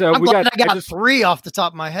like that. I'm glad I got 3 off the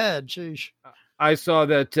top of my head. Sheesh. I saw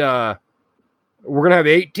that we're gonna have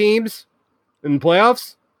 8 teams in the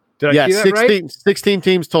playoffs. Did I see that 16, right? 16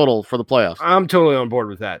 teams total for the playoffs. I'm totally on board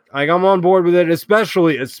with that. I'm on board with it,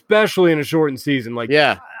 especially in a shortened season.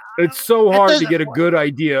 It's so hard to get a good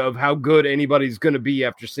idea of how good anybody's going to be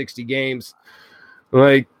after 60 games.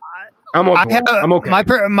 Like, I'm okay.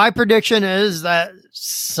 My prediction is that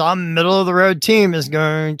some middle of the road team is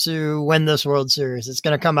going to win this World Series. It's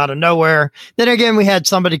going to come out of nowhere. Then again, we had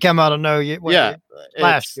somebody come out of nowhere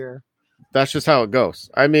last year. That's just how it goes.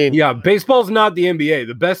 I mean, yeah, baseball's not the NBA.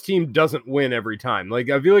 The best team doesn't win every time. Like,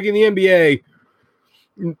 I feel like in the NBA,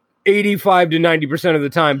 85 to 90% of the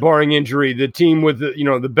time, barring injury, the team with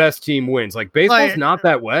the best team wins. Like, baseball's not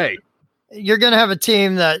that way. You're going to have a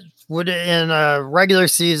team that would, in a regular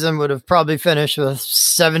season, would have probably finished with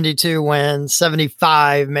 72 wins,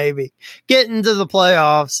 75 maybe, get into the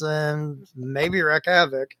playoffs and maybe wreak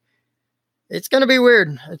havoc. It's going to be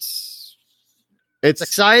weird. It's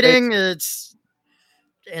exciting. It's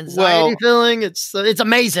anxiety filling. It's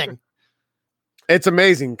amazing. It's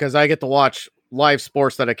amazing because I get to watch live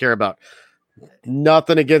sports that I care about.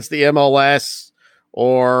 Nothing against the MLS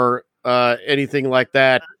or anything like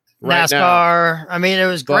that. Right NASCAR. Now. I mean, it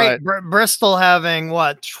was great. Bristol having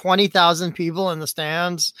 20,000 people in the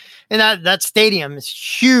stands, and that stadium is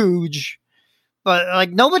huge. But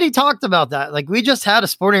like nobody talked about that. Like we just had a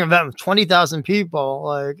sporting event with 20,000 people.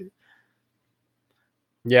 Like,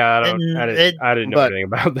 yeah, I didn't know anything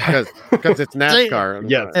about that because it's NASCAR.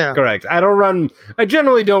 Yeah, correct. I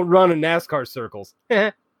generally don't run in NASCAR circles.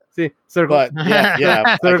 See, circles. But,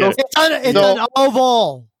 yeah, circles. It's an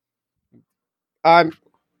oval. I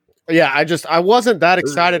wasn't that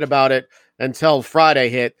excited about it until Friday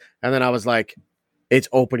hit, and then I was like, it's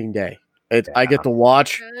opening day. I get to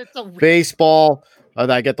watch baseball.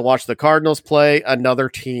 I get to watch the Cardinals play another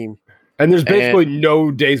team. And there's basically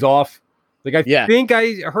no days off. Like, I think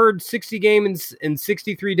I heard 60 games in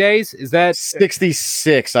 63 days. Is that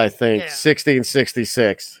 66, I think. 60 and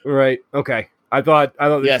 66. Right. Okay. I thought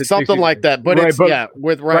something 60, like that. But it's so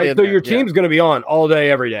your team's going to be on all day,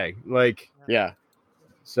 every day. Like, yeah.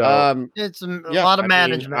 So it's a lot of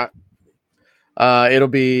management. It'll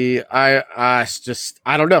be I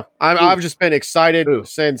don't know. I've just been excited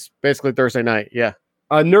since basically Thursday night. Yeah.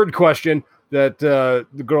 A nerd question that the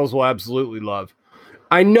girls will absolutely love.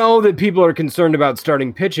 I know that people are concerned about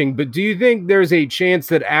starting pitching, but do you think there's a chance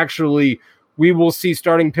that actually we will see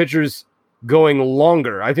starting pitchers going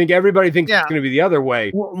longer? I think everybody thinks it's going to be the other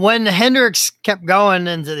way. When Hendricks kept going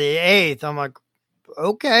into the eighth, I'm like,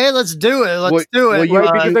 okay, let's do it. Let's do it.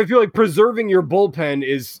 Right, because I feel like preserving your bullpen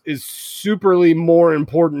is superly more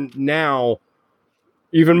important now,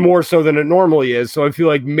 even more so than it normally is. So I feel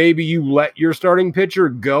like maybe you let your starting pitcher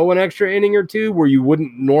go an extra inning or two where you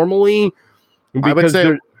wouldn't normally. I would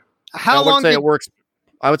say it works.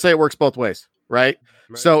 I would say it works both ways, right?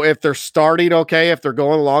 So if they're starting okay, if they're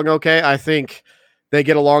going along okay, I think they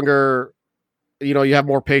get a longer. You have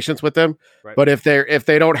more patience with them. Right. But if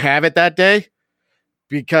they don't have it that day,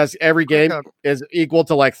 because every game is equal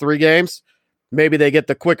to like 3 games, maybe they get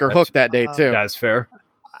the quicker hook that day too. That's fair.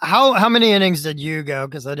 How many innings did you go?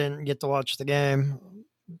 Because I didn't get to watch the game.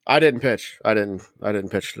 I didn't pitch. I didn't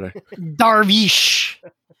pitch today. Darvish.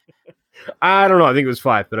 I don't know. I think it was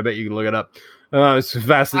 5, but I bet you can look it up as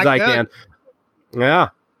fast as I can. Yeah.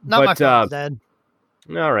 Not my phone's dead.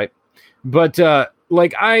 All right. But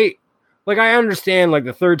I understand like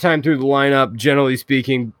the third time through the lineup, generally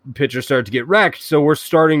speaking, pitchers start to get wrecked. So we're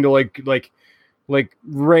starting to like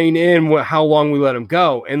rein in how long we let them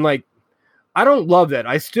go. And like, I don't love that.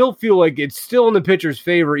 I still feel like it's still in the pitcher's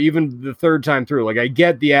favor, even the third time through. Like I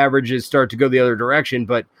get the averages start to go the other direction,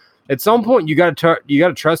 but at some point you got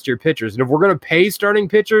to trust your pitchers. And if we're going to pay starting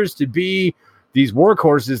pitchers to be these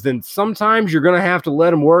workhorses, then sometimes you're going to have to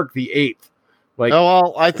let them work the 8th. Like,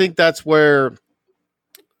 well, I think that's where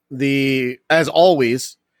as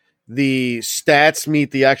always, the stats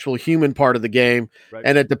meet the actual human part of the game,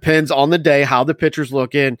 and it depends on the day, how the pitcher's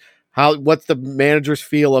looking, what the manager's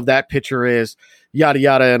feel of that pitcher is, yada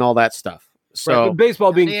yada, and all that stuff. So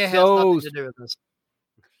baseball being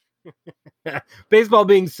baseball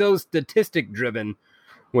being so statistic driven,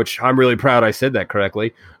 which I'm really proud I said that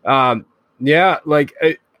correctly. I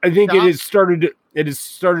think it has started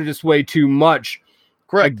to sway too much.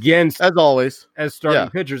 Correct. Against as starting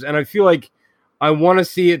pitchers, and I feel like I want to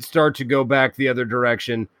see it start to go back the other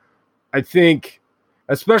direction. I think,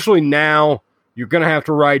 especially now, you're going to have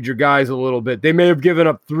to ride your guys a little bit. They may have given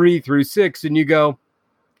up 3 through 6, and you go,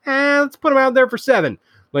 let's put them out there for 7.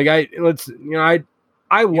 Like I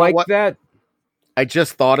like that. I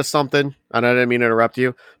just thought of something, and I didn't mean to interrupt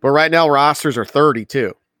you, but right now rosters are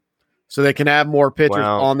 32, so they can have more pitchers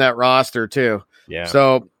on that roster too. Yeah.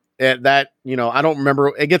 So. I don't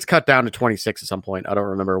remember. It gets cut down to 26 at some point. I don't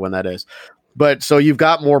remember when that is. But so you've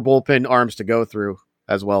got more bullpen arms to go through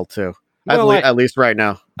as well, too. At least right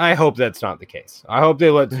now. I hope that's not the case. I hope they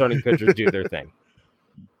let starting pitchers do their thing.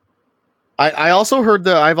 I've also heard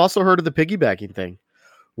of the piggybacking thing,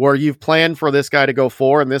 where you've planned for this guy to go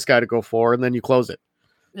 4 and this guy to go 4, and then you close it.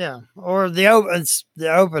 Yeah, or it's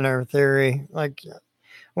the opener theory. Like,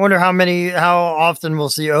 I wonder how often we'll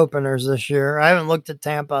see openers this year. I haven't looked at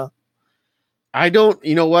Tampa. I don't.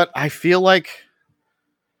 You know what? I feel like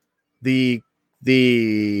the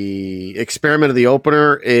experiment of the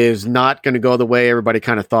opener is not going to go the way everybody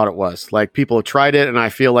kind of thought it was. Like, people have tried it, and I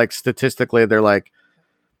feel like statistically they're like,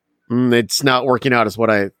 it's not working out as what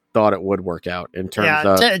I thought it would work out in terms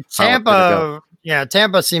of Tampa. Yeah,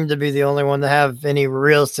 Tampa seemed to be the only one to have any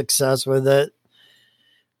real success with it.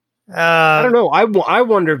 I don't know. I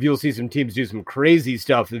wonder if you'll see some teams do some crazy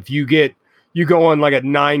stuff. If you go on like a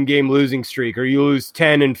 9-game losing streak, or you lose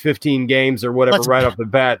 10 and 15 games or whatever right off the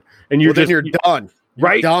bat, and you're done.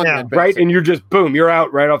 Right? You're done, yeah, right? And you're just boom, you're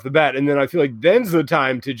out right off the bat. And then I feel like then's the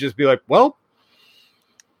time to just be like, well,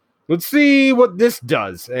 let's see what this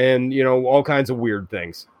does, and all kinds of weird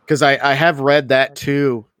things. Because I have read that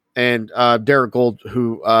too, and Derek Gold,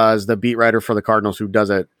 who is the beat writer for the Cardinals, who does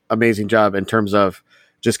an amazing job in terms of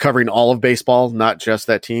just covering all of baseball, not just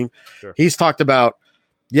that team. Sure. He's talked about,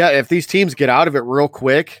 if these teams get out of it real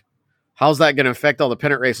quick, how's that going to affect all the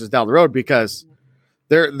pennant races down the road? Because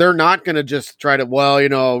they're not going to just try to,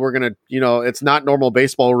 we're going to, it's not normal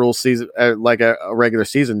baseball rule season, like a regular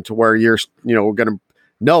season, to where we're going to,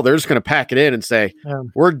 no, they're just going to pack it in and say,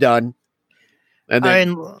 we're done. And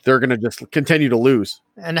then they're going to just continue to lose.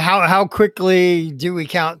 And how quickly do we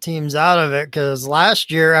count teams out of it? Because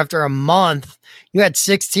last year, after a month, you had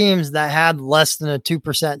 6 teams that had less than a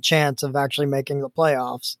 2% chance of actually making the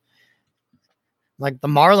playoffs. Like, the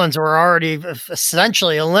Marlins were already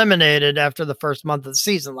essentially eliminated after the first month of the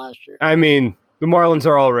season last year. I mean, the Marlins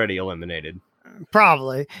are already eliminated.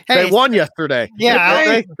 Probably. Hey, they won yesterday.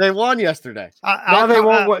 Yeah, they won yesterday. Now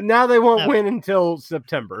they won't win until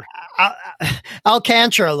September.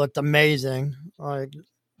 Alcantara looked amazing. Like,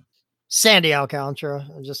 Sandy Alcantara.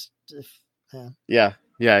 Yeah,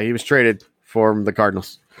 he was traded from the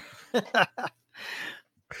Cardinals.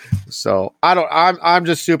 So I'm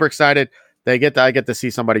just super excited. I get to see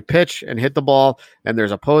somebody pitch and hit the ball, and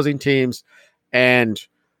there's opposing teams, and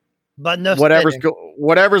but no,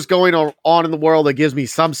 whatever's going on in the world, that gives me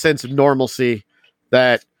some sense of normalcy,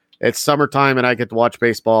 that it's summertime and I get to watch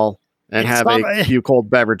baseball and have a few cold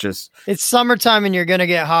beverages. It's summertime and you're going to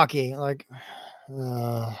get hockey. Like,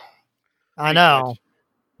 I know.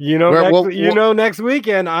 Next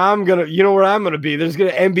weekend I'm gonna. Where I'm gonna be. There's gonna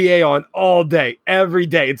NBA on all day, every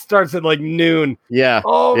day. It starts at like noon. Yeah.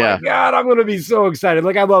 Oh my God, I'm gonna be so excited.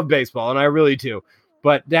 Like, I love baseball, and I really do.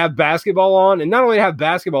 But to have basketball on, and not only to have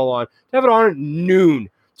basketball on, to have it on at noon,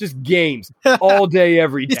 just games all day,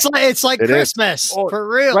 every day. It's like Christmas for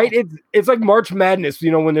real, right? It's like March Madness,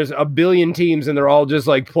 when there's a billion teams and they're all just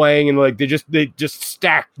like playing, and like they just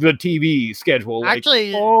stack the TV schedule.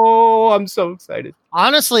 Actually, I'm so excited.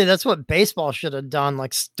 Honestly, that's what baseball should have done.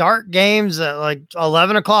 Like, start games at like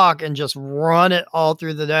 11 o'clock and just run it all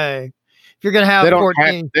through the day. If you're gonna have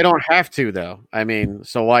 14, they don't have to though. I mean,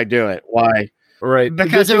 so why do it? Why? Right,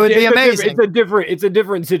 because it would be amazing. It's a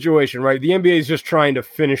different situation, right? The NBA is just trying to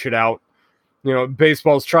finish it out.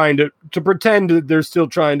 Baseball's trying to pretend that they're still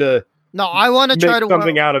trying to. No, I want to try to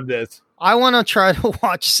something out of this. I want to try to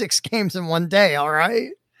watch 6 games in one day. All right.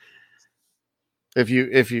 If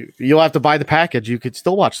you'll have to buy the package, you could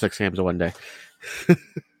still watch 6 games in one day.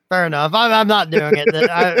 Fair enough. I'm not doing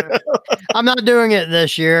it. I'm not doing it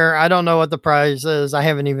this year. I don't know what the price is. I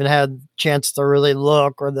haven't even had a chance to really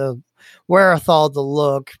look, or the wherewithal to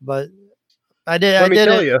look, but I did.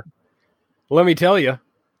 Let me tell you.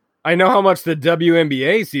 I know how much the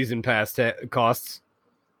WNBA season pass costs.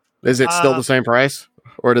 Is it still the same price,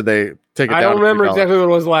 or did they take it down? I don't remember exactly what it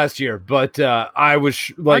was last year, but I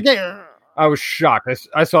was I was shocked.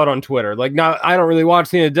 I saw it on Twitter. Like, now I don't really watch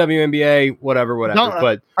the WNBA, whatever.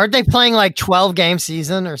 But aren't they playing like 12 game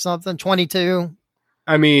season or something? 22.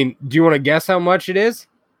 I mean, do you want to guess how much it is?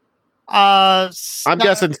 I'm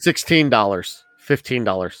guessing $16,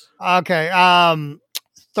 $15. Okay.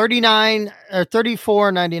 $39 or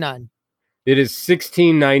 $34.99. It is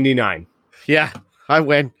 $16.99. Yeah, I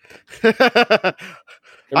win.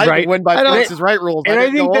 I win by Price is Right rules. And I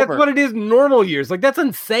think that's what it is normal years. Like, that's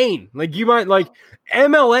insane. Like, you might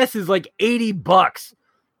MLS is like $80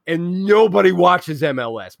 and nobody watches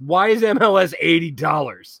MLS. Why is MLS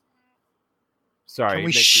 $80? Sorry. Can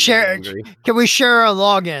we share a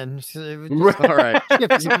login? All right.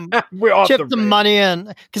 Chip some money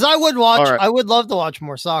in. Because I would watch. Right. I would love to watch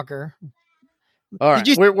more soccer. All right,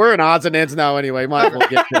 we're in odds and ends now anyway. Might as well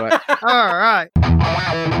get to it. All right.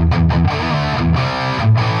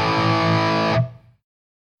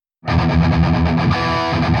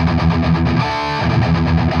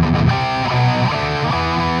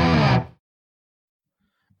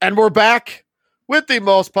 And we're back with the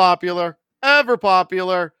most popular, ever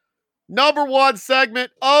popular, number one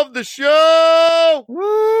segment of the show.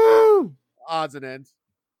 Woo! Odds and ends.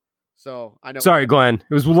 So I know. Sorry, Glenn.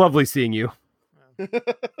 It was lovely seeing you.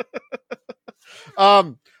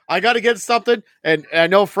 I got to get something, and I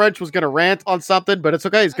know French was going to rant on something, but it's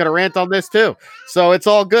okay. He's going to rant on this too, so it's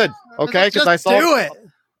all good. Okay, because I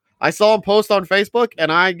saw him post on Facebook,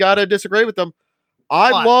 and I got to disagree with him.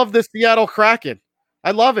 I love the Seattle Kraken.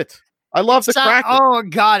 I love it. I love the Kraken. Oh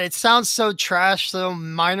God, it sounds so trash, so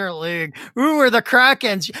minor league. Ooh, we're the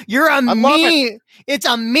Krakens. You're a meme. It's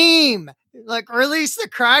a meme. Like, release the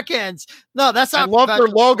Krakens. No, that's not. I love their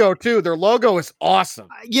logo too. Their logo is awesome.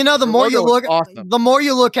 You know, the more you look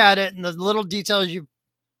at it, and the little details you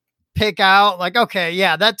pick out, like, okay,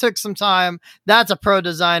 yeah, that took some time. That's a pro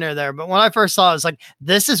designer there. But when I first saw it, it's like,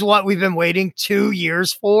 this is what we've been waiting 2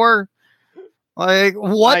 years for. Like,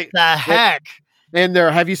 what the heck? And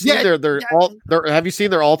have you seen have you seen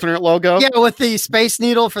their alternate logo? Yeah, with the Space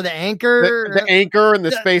Needle for the anchor. The anchor and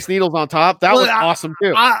the Space Needles on top. That was awesome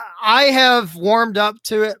too. I have warmed up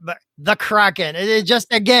to it, but the Kraken, it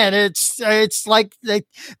just, again, it's like the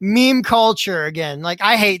meme culture again. Like,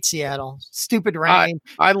 I hate Seattle. Stupid rain.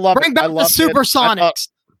 I love Bring it. back the Supersonics.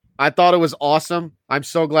 I thought it was awesome. I'm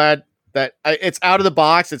so glad that it's out of the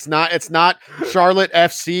box. It's not Charlotte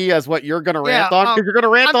FC as what you're going to rant on, because you're going to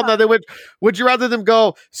rant on that. Would you rather them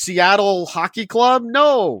go Seattle Hockey Club?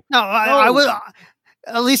 No. I would.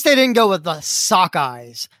 At least they didn't go with the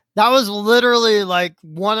Sockeyes. That was literally like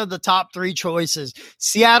one of the top 3 choices.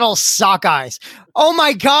 Seattle Sockeyes. Oh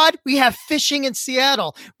my God, we have fishing in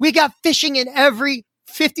Seattle. We got fishing in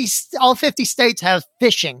all 50 states have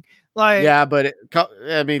fishing. Like, yeah, but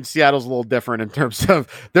Seattle's a little different in terms of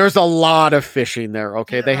there's a lot of fishing there.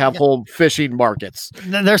 Okay, they have whole fishing markets.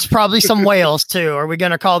 There's probably some whales too. Are we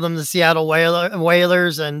going to call them the Seattle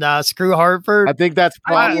Whalers and screw Hartford? I think that's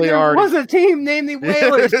probably there was a team named the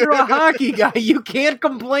Whalers. You're a hockey guy. You can't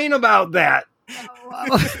complain about that.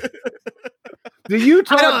 The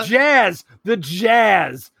Utah Jazz. The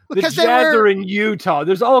Jazz. The Jazz are in Utah.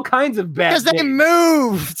 There's all kinds of bad because they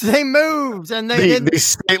moved. They moved, and the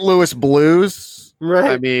St. Louis Blues.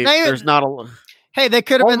 Right. I mean, there's not a. Hey, they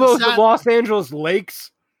could have been those Los Angeles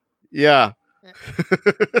Lakes. Yeah.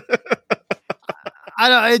 I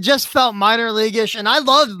don't. It just felt minor league-ish, and I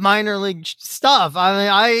love minor league stuff. I mean,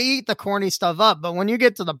 I eat the corny stuff up, but when you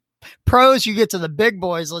get to the pros, you get to the big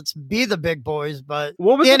boys. Let's be the big boys. But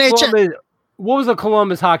what was the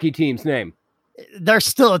Columbus hockey team's name? There's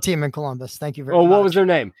still a team in Columbus. Thank you very much. What was their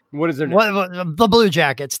name? What is their name? The Blue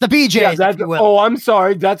Jackets, the BJs. Yeah, I'm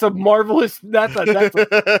sorry. That's a marvelous. That's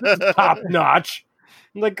top notch.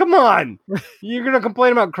 Like, come on, you're gonna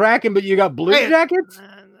complain about Kraken, but you got Blue Jackets.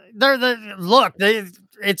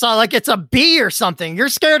 It's like it's a bee or something. You're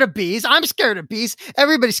scared of bees. I'm scared of bees.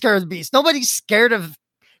 Everybody's scared of bees. Nobody's scared of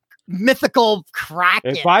mythical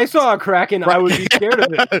Kraken. If I saw a Kraken, I would be scared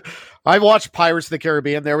of it. I watched Pirates of the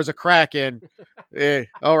Caribbean. There was a Kraken.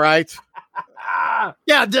 All right.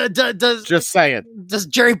 Yeah. Just saying. Does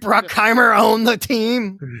Jerry Bruckheimer own the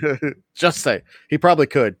team? Just say he probably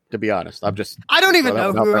could. To be honest, I don't even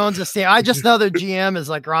know who owns this team. I just know their GM is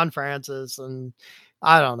like Ron Francis, and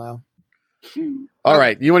I don't know. All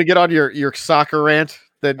right, you want to get on your soccer rant?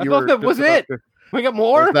 That was it. We got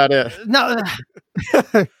more. Was that it? No.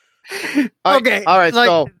 Okay. All right.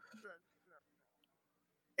 So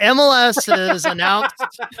MLS has announced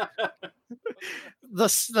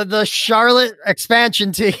the Charlotte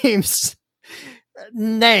expansion team's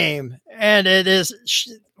name, and it is.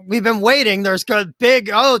 We've been waiting. There's good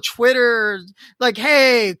big Twitter like,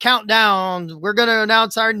 hey, countdown. We're going to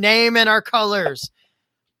announce our name and our colors.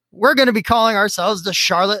 We're going to be calling ourselves the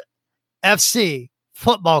Charlotte FC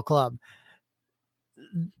Football Club.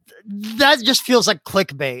 That just feels like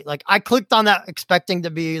clickbait. Like, I clicked on that expecting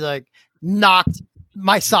to be like knocked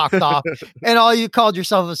my socks off, and all you called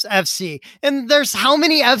yourself was FC. And there's how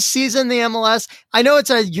many FCs in the MLS? I know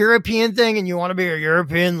it's a European thing, and you want to be a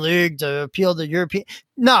European league to appeal to European.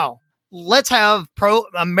 No, let's have North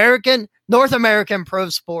American pro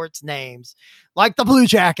sports names like the Blue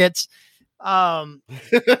Jackets. Like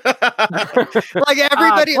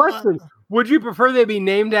everybody. Would you prefer they be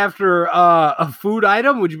named after a food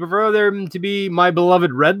item? Would you prefer them to be My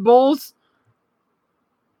Beloved Red Bulls?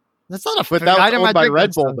 That's not a food item. By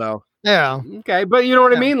Red Bull, though. Yeah. Okay, but you know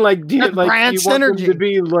what I mean? Like, do you, That's like, brand you want them synergy. to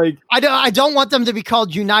be like... I don't want them to be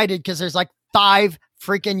called United because there's like 5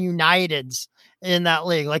 freaking Uniteds in that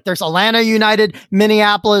league. Like there's Atlanta United,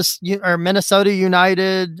 Minneapolis or Minnesota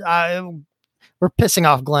United. We're pissing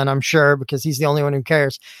off Glenn, I'm sure, because he's the only one who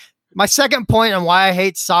cares. My second point on why I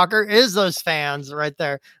hate soccer is those fans right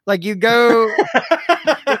there. Like you go,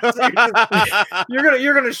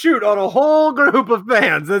 you're gonna shoot on a whole group of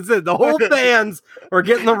fans. That's it. The whole fans are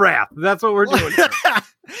getting the wrath. That's what we're doing.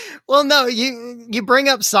 Well, no, you bring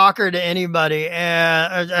up soccer to anybody,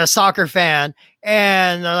 and a soccer fan,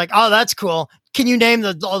 and they're like, "Oh, that's cool. Can you name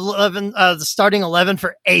the starting 11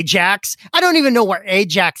 for Ajax?" I don't even know where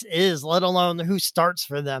Ajax is, let alone who starts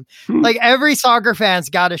for them. Like every soccer fan's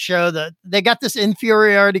got to show that they got this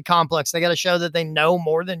inferiority complex. They got to show that they know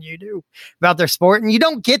more than you do about their sport, and you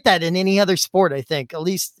don't get that in any other sport. I think, at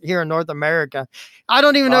least here in North America, I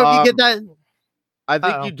don't even know if you get that. I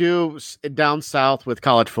think you do down south with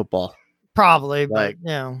college football. Probably, like,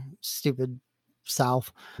 but stupid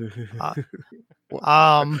South. We're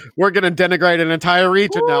going to denigrate an entire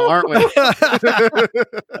region now, aren't we?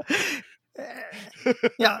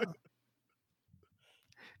 Yeah.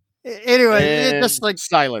 Anyway, it's just like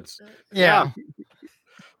silence. Yeah.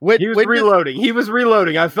 He was reloading. He was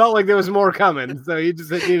reloading. I felt like there was more coming, so he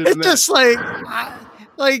just needed. It's just like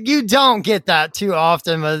you don't get that too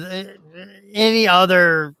often with any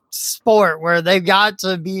other sport where they've got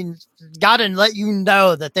to let you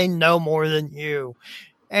know that they know more than you,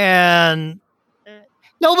 and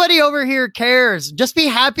nobody over here cares. Just be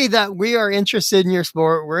happy that we are interested in your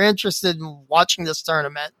sport. We're interested in watching this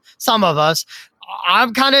tournament. Some of us.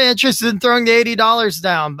 I'm kind of interested in throwing the $80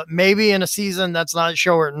 down, but maybe in a season that's not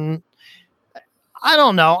short. And I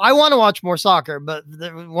don't know. I want to watch more soccer, but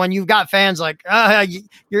when you've got fans like,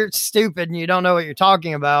 you're stupid and you don't know what you're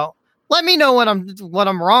talking about, let me know what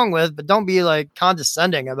I'm wrong with, but don't be like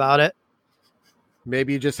condescending about it.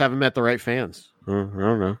 Maybe you just haven't met the right fans. I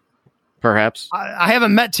don't know. Perhaps. I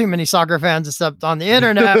haven't met too many soccer fans except on the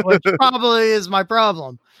internet, which probably is my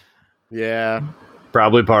problem. Yeah.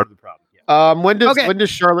 Probably part of the problem. When does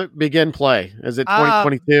Charlotte begin play? Is it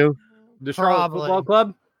 2022? The Charlotte Football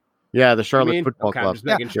Club? Yeah, the Charlotte Football Club.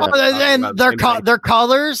 Yeah. Sure. And their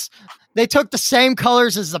colors, they took the same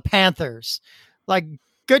colors as the Panthers. Like,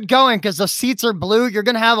 good going, because the seats are blue. You're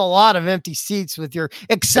going to have a lot of empty seats with your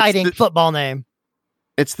exciting football name.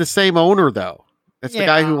 It's the same owner, though. It's the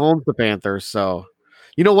guy who owns the Panthers. So,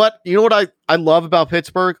 you know what? I love about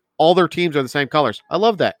Pittsburgh? All their teams are the same colors. I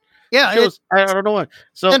love that. Yeah, I don't know why.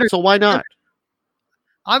 So why not?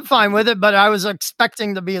 I'm fine with it, but I was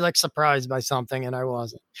expecting to be like surprised by something, and I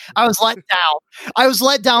wasn't. I was let down. I was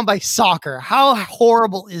let down by soccer. How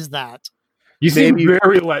horrible is that? You seem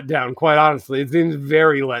very let down, quite honestly. It seems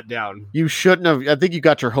very let down. You shouldn't have. I think you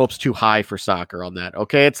got your hopes too high for soccer on that.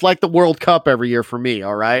 Okay, it's like the World Cup every year for me.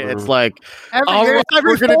 All right, it's like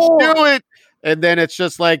we're going to do it, and then it's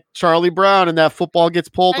just like Charlie Brown, and that football gets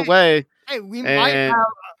pulled away. Hey,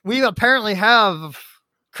 we apparently have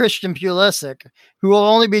Christian Pulisic, who will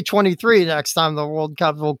only be 23 next time the World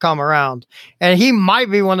Cup will come around. And he might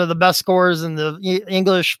be one of the best scorers in the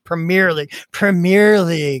English Premier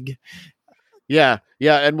League. Yeah,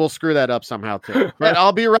 and we'll screw that up somehow too. But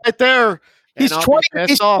I'll be right there. He's 20.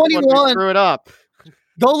 He's 21. Screw it up.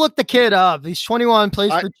 Go look the kid up. He's 21,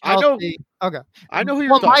 plays for Chelsea. Okay. I know who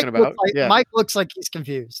you're talking about. Mike looks like he's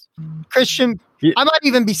confused. Christian, I might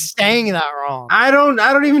even be saying that wrong. I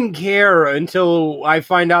don't even care until I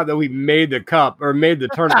find out that we made the cup or made the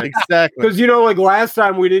tournament. Exactly. Because, like last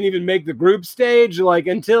time we didn't even make the group stage. Like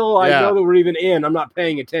until I know that we're even in, I'm not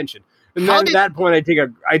paying attention. And then at that point, I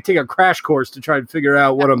take a crash course to try and figure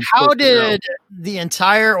out what I'm. How did the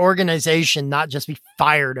entire organization not just be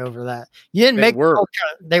fired over that? You didn't make. They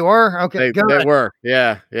were okay. They were.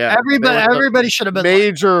 Yeah. Everybody should have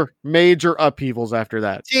been major upheavals after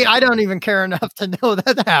that. See, I don't even care enough to know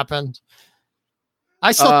that happened.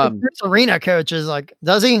 I still think this arena coach is like,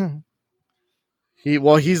 does he?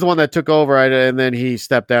 He's the one that took over, and then he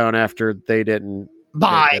stepped down after they didn't.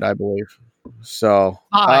 Bye, I believe. So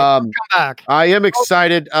come back. I am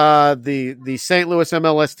excited. The St. Louis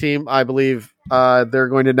MLS team, I believe, they're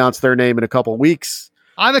going to announce their name in a couple weeks.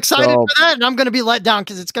 I'm excited for that, and I'm going to be let down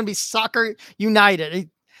because it's going to be Soccer United.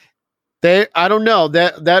 I don't know,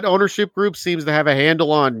 that ownership group seems to have a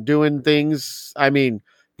handle on doing things. I mean,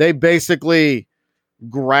 they basically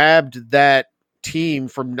grabbed that team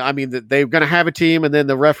from. I mean, they were going to have a team, and then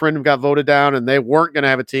the referendum got voted down, and they weren't going to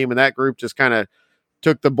have a team, and that group just kind of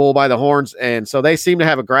took the bull by the horns, and so they seem to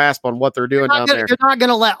have a grasp on what they're doing down there. You're not going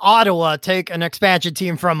to let Ottawa take an expansion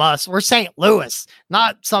team from us. We're St. Louis,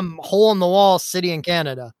 not some hole-in-the-wall city in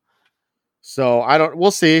Canada. So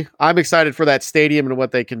we'll see. I'm excited for that stadium and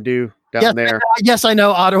what they can do down there. Yes, I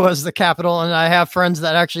know Ottawa is the capital, and I have friends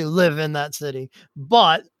that actually live in that city,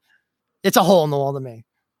 but it's a hole in the wall to me.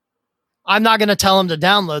 I'm not going to tell them to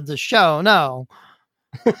download the show. No.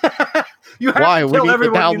 You have Why? to We tell need the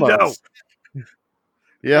everyone you know. downloads.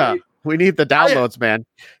 Yeah, we need the downloads, man.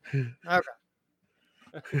 Okay.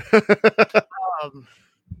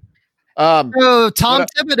 So Tom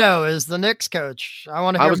Thibodeau is the Knicks coach.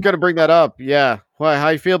 I was going to bring that up. Yeah. Why? How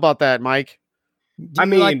you feel about that, Mike? Do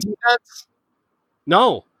you like defense?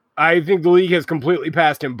 No. I think the league has completely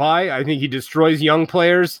passed him by. I think he destroys young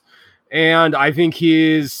players, and I think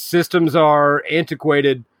his systems are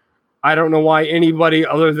antiquated. I don't know why anybody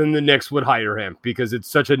other than the Knicks would hire him, because it's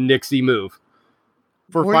such a Knicksy move.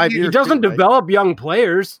 For 5 years. He doesn't develop young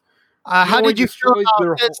players. How did you feel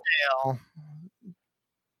about Fizdale?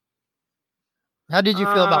 How did you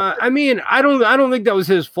feel about? I mean, I don't think that was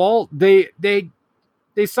his fault. They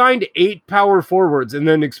signed 8 power forwards and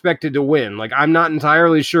then expected to win. Like, I'm not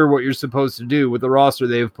entirely sure what you're supposed to do with the roster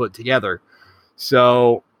they've put together.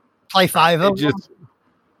 So play 5 of them.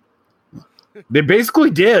 They basically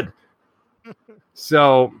did.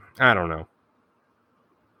 So I don't know.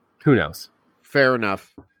 Who knows? Fair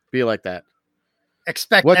enough. Be like that.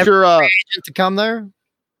 Expect what's your agent to come there?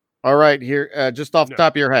 All right, here, just off the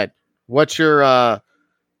top of your head, what's your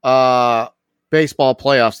baseball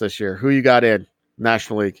playoffs this year? Who you got in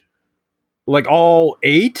National League? Like all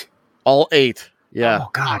 8? All 8. Yeah. Oh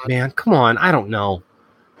God, man, come on! I don't know.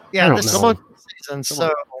 Yeah, this is season.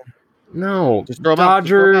 So no, just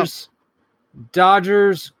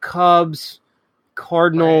Dodgers, Cubs,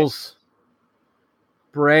 Cardinals,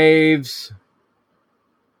 Braves.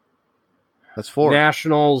 That's 4.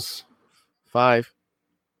 Nationals. 5.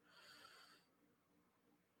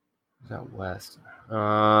 Is that West?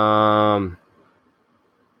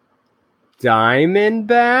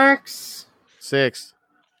 Diamondbacks. 6.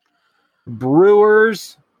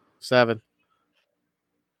 Brewers. 7.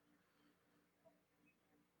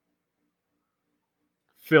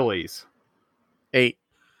 Phillies. 8.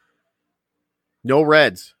 No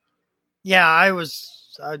Reds. Yeah,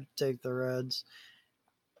 I'd take the Reds.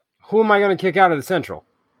 Who am I going to kick out of the Central?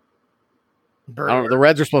 The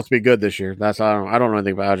Reds are supposed to be good this year. I don't know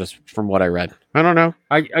anything about it, just from what I read. I don't know.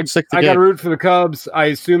 I got to root for the Cubs. I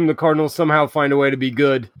assume the Cardinals somehow find a way to be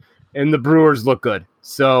good, and the Brewers look good.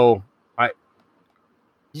 So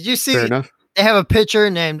did you see? They have a pitcher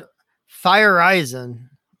named Fire Eisen,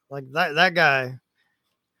 like that guy.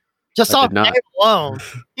 Just off name alone,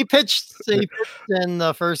 he pitched in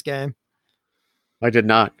the first game. I did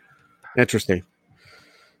not. Interesting.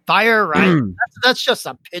 Fire Eisen. That's just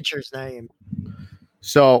a pitcher's name.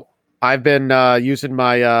 So I've been using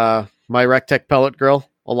my my Rectech pellet grill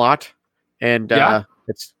a lot, and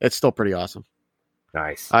it's still pretty awesome.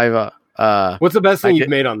 Nice. I've what's the best thing you've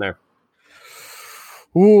made on there?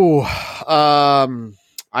 Ooh,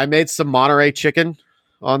 I made some Monterey chicken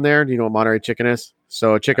on there. Do you know what Monterey chicken is?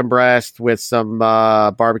 So a chicken breast with some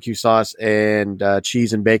barbecue sauce and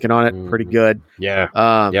cheese and bacon on it. Pretty good.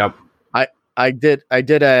 Yeah. Yep. I did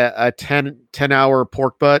a 10 hour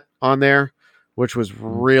pork butt on there, which was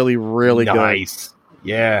really, really nice. Good.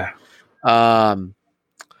 Yeah.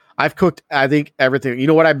 I've cooked, I think, everything. You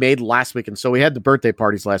know what I made last weekend? So we had the birthday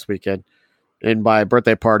parties last weekend. And my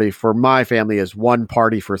birthday party for my family is one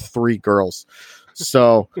party for 3 girls.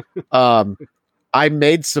 So I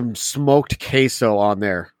made some smoked queso on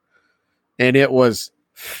there, and it was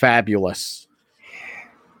fabulous.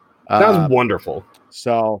 Sounds wonderful.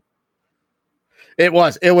 So it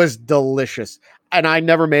was delicious. And I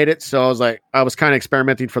never made it, so I was kind of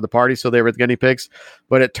experimenting for the party, so they were the guinea pigs,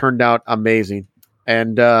 but it turned out amazing.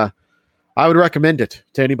 And I would recommend it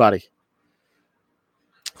to anybody.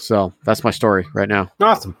 So that's my story right now.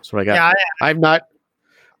 Awesome. That's what I got. Yeah,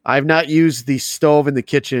 I've not used the stove in the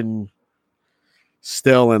kitchen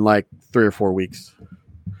still in like 3 or 4 weeks.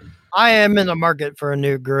 I am in the market for a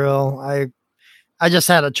new grill. I just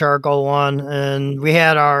had a charcoal one, and we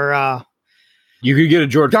had our you could get a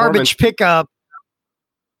George garbage Foreman pickup.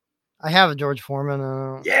 I have a George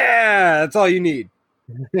Foreman. Yeah, that's all you need.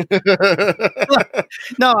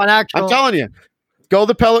 No, an actual. I'm telling you, go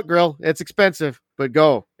the pellet grill. It's expensive, but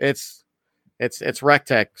go. It's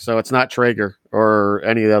Rectech, so it's not Traeger or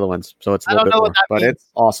any of the other ones. So it's a little bit more, but it's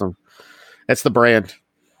awesome. It's the brand.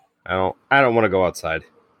 I don't want to go outside.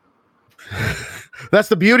 That's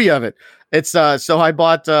the beauty of it. It's so I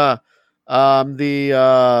bought the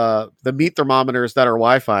meat thermometers that are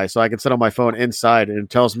Wi-Fi, so I can sit on my phone inside, and it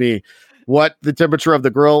tells me what the temperature of the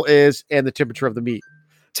grill is and the temperature of the meat.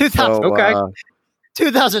 2000. Okay.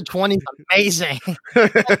 2020 is amazing.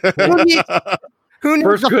 Who needs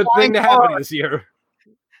First a good flying thing to car? happen this year.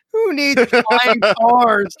 Who needs flying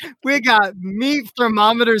cars? We got meat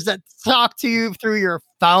thermometers that talk to you through your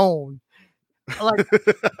phone. Like,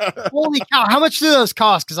 holy cow! How much do those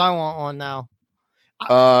cost? Because I want one now.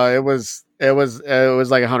 It was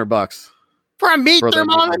like $100 For a meat for the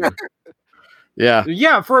thermometer? Yeah.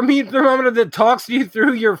 Yeah, for a meat thermometer that talks to you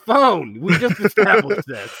through your phone. We just established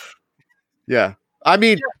this. Yeah. I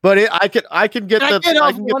mean, but I can get Can I the get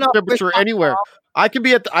off one up temperature with anywhere. I can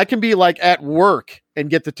be like at work and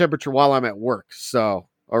get the temperature while I'm at work. So,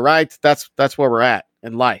 all right, that's where we're at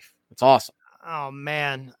in life. It's awesome. Oh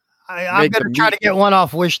man. I'm gonna try to get one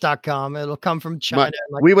off wish.com. It'll come from China.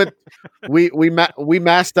 We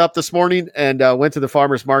masked up this morning and went to the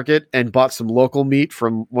farmer's market and bought some local meat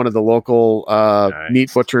from one of the local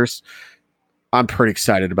meat butchers. I'm pretty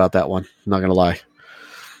excited about that one. I'm not gonna lie.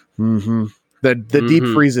 Mm-hmm. The deep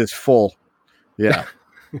freeze is full. Yeah.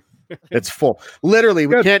 It's full. Literally,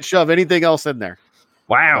 we can't shove anything else in there.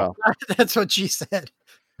 Wow. That's what she said.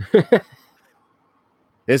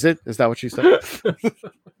 Is it? Is that what she said?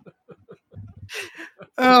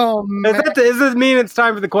 Oh man. Does this mean it's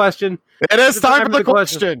time for the question? It is time for the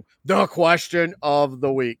question. The question of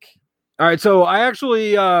the week. All right, so I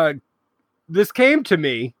actually this came to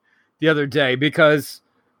me the other day because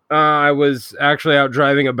I was actually out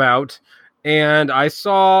driving about and I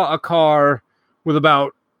saw a car with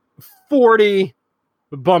about 40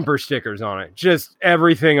 bumper stickers on it. Just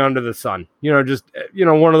everything under the sun.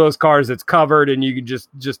 One of those cars that's covered and you can just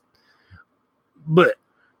bleh,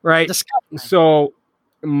 right? Disgusting. So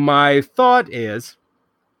my thought is,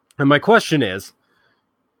 and my question is,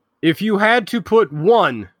 if you had to put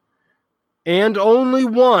one and only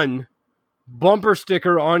one bumper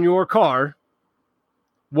sticker on your car,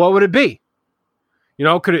 what would it be?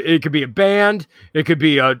 It could be a band, it could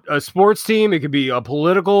be a sports team, it could be a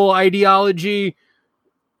political ideology.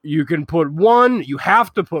 You can put one, you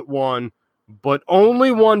have to put one, but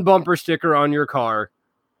only one bumper sticker on your car.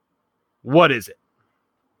 What is it?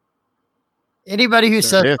 Anybody who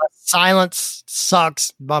says silence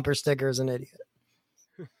sucks bumper sticker is an idiot.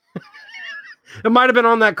 It might have been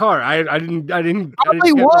on that car. I didn't get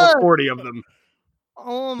all 40 of them.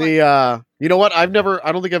 Oh my! You know what? I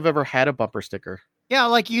don't think I've ever had a bumper sticker. Yeah,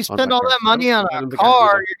 like you spend all that money on a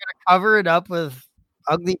car, you're gonna cover it up with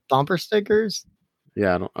ugly bumper stickers.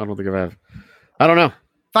 Yeah, I don't think I've had. I don't know.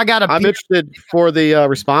 If I got I'm interested for the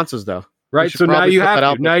responses though. Right. So now you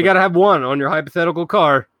have to. Now you got to have one on your hypothetical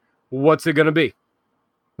car. What's it going to be?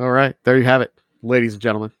 All right. There you have it, ladies and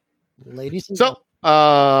gentlemen. So,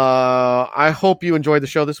 I hope you enjoyed the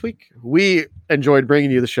show this week. We enjoyed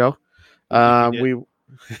bringing you the show.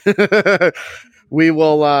 We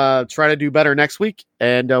will try to do better next week,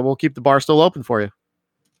 and we'll keep the bar still open for you.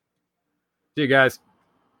 See you guys.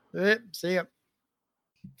 See ya.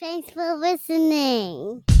 Thanks for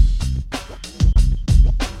listening.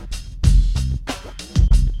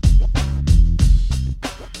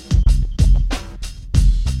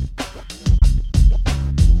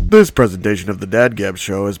 This presentation of the Dad Gab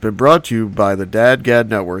Show has been brought to you by the Dad Gab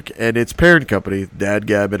Network and its parent company, Dad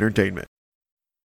Gab Entertainment.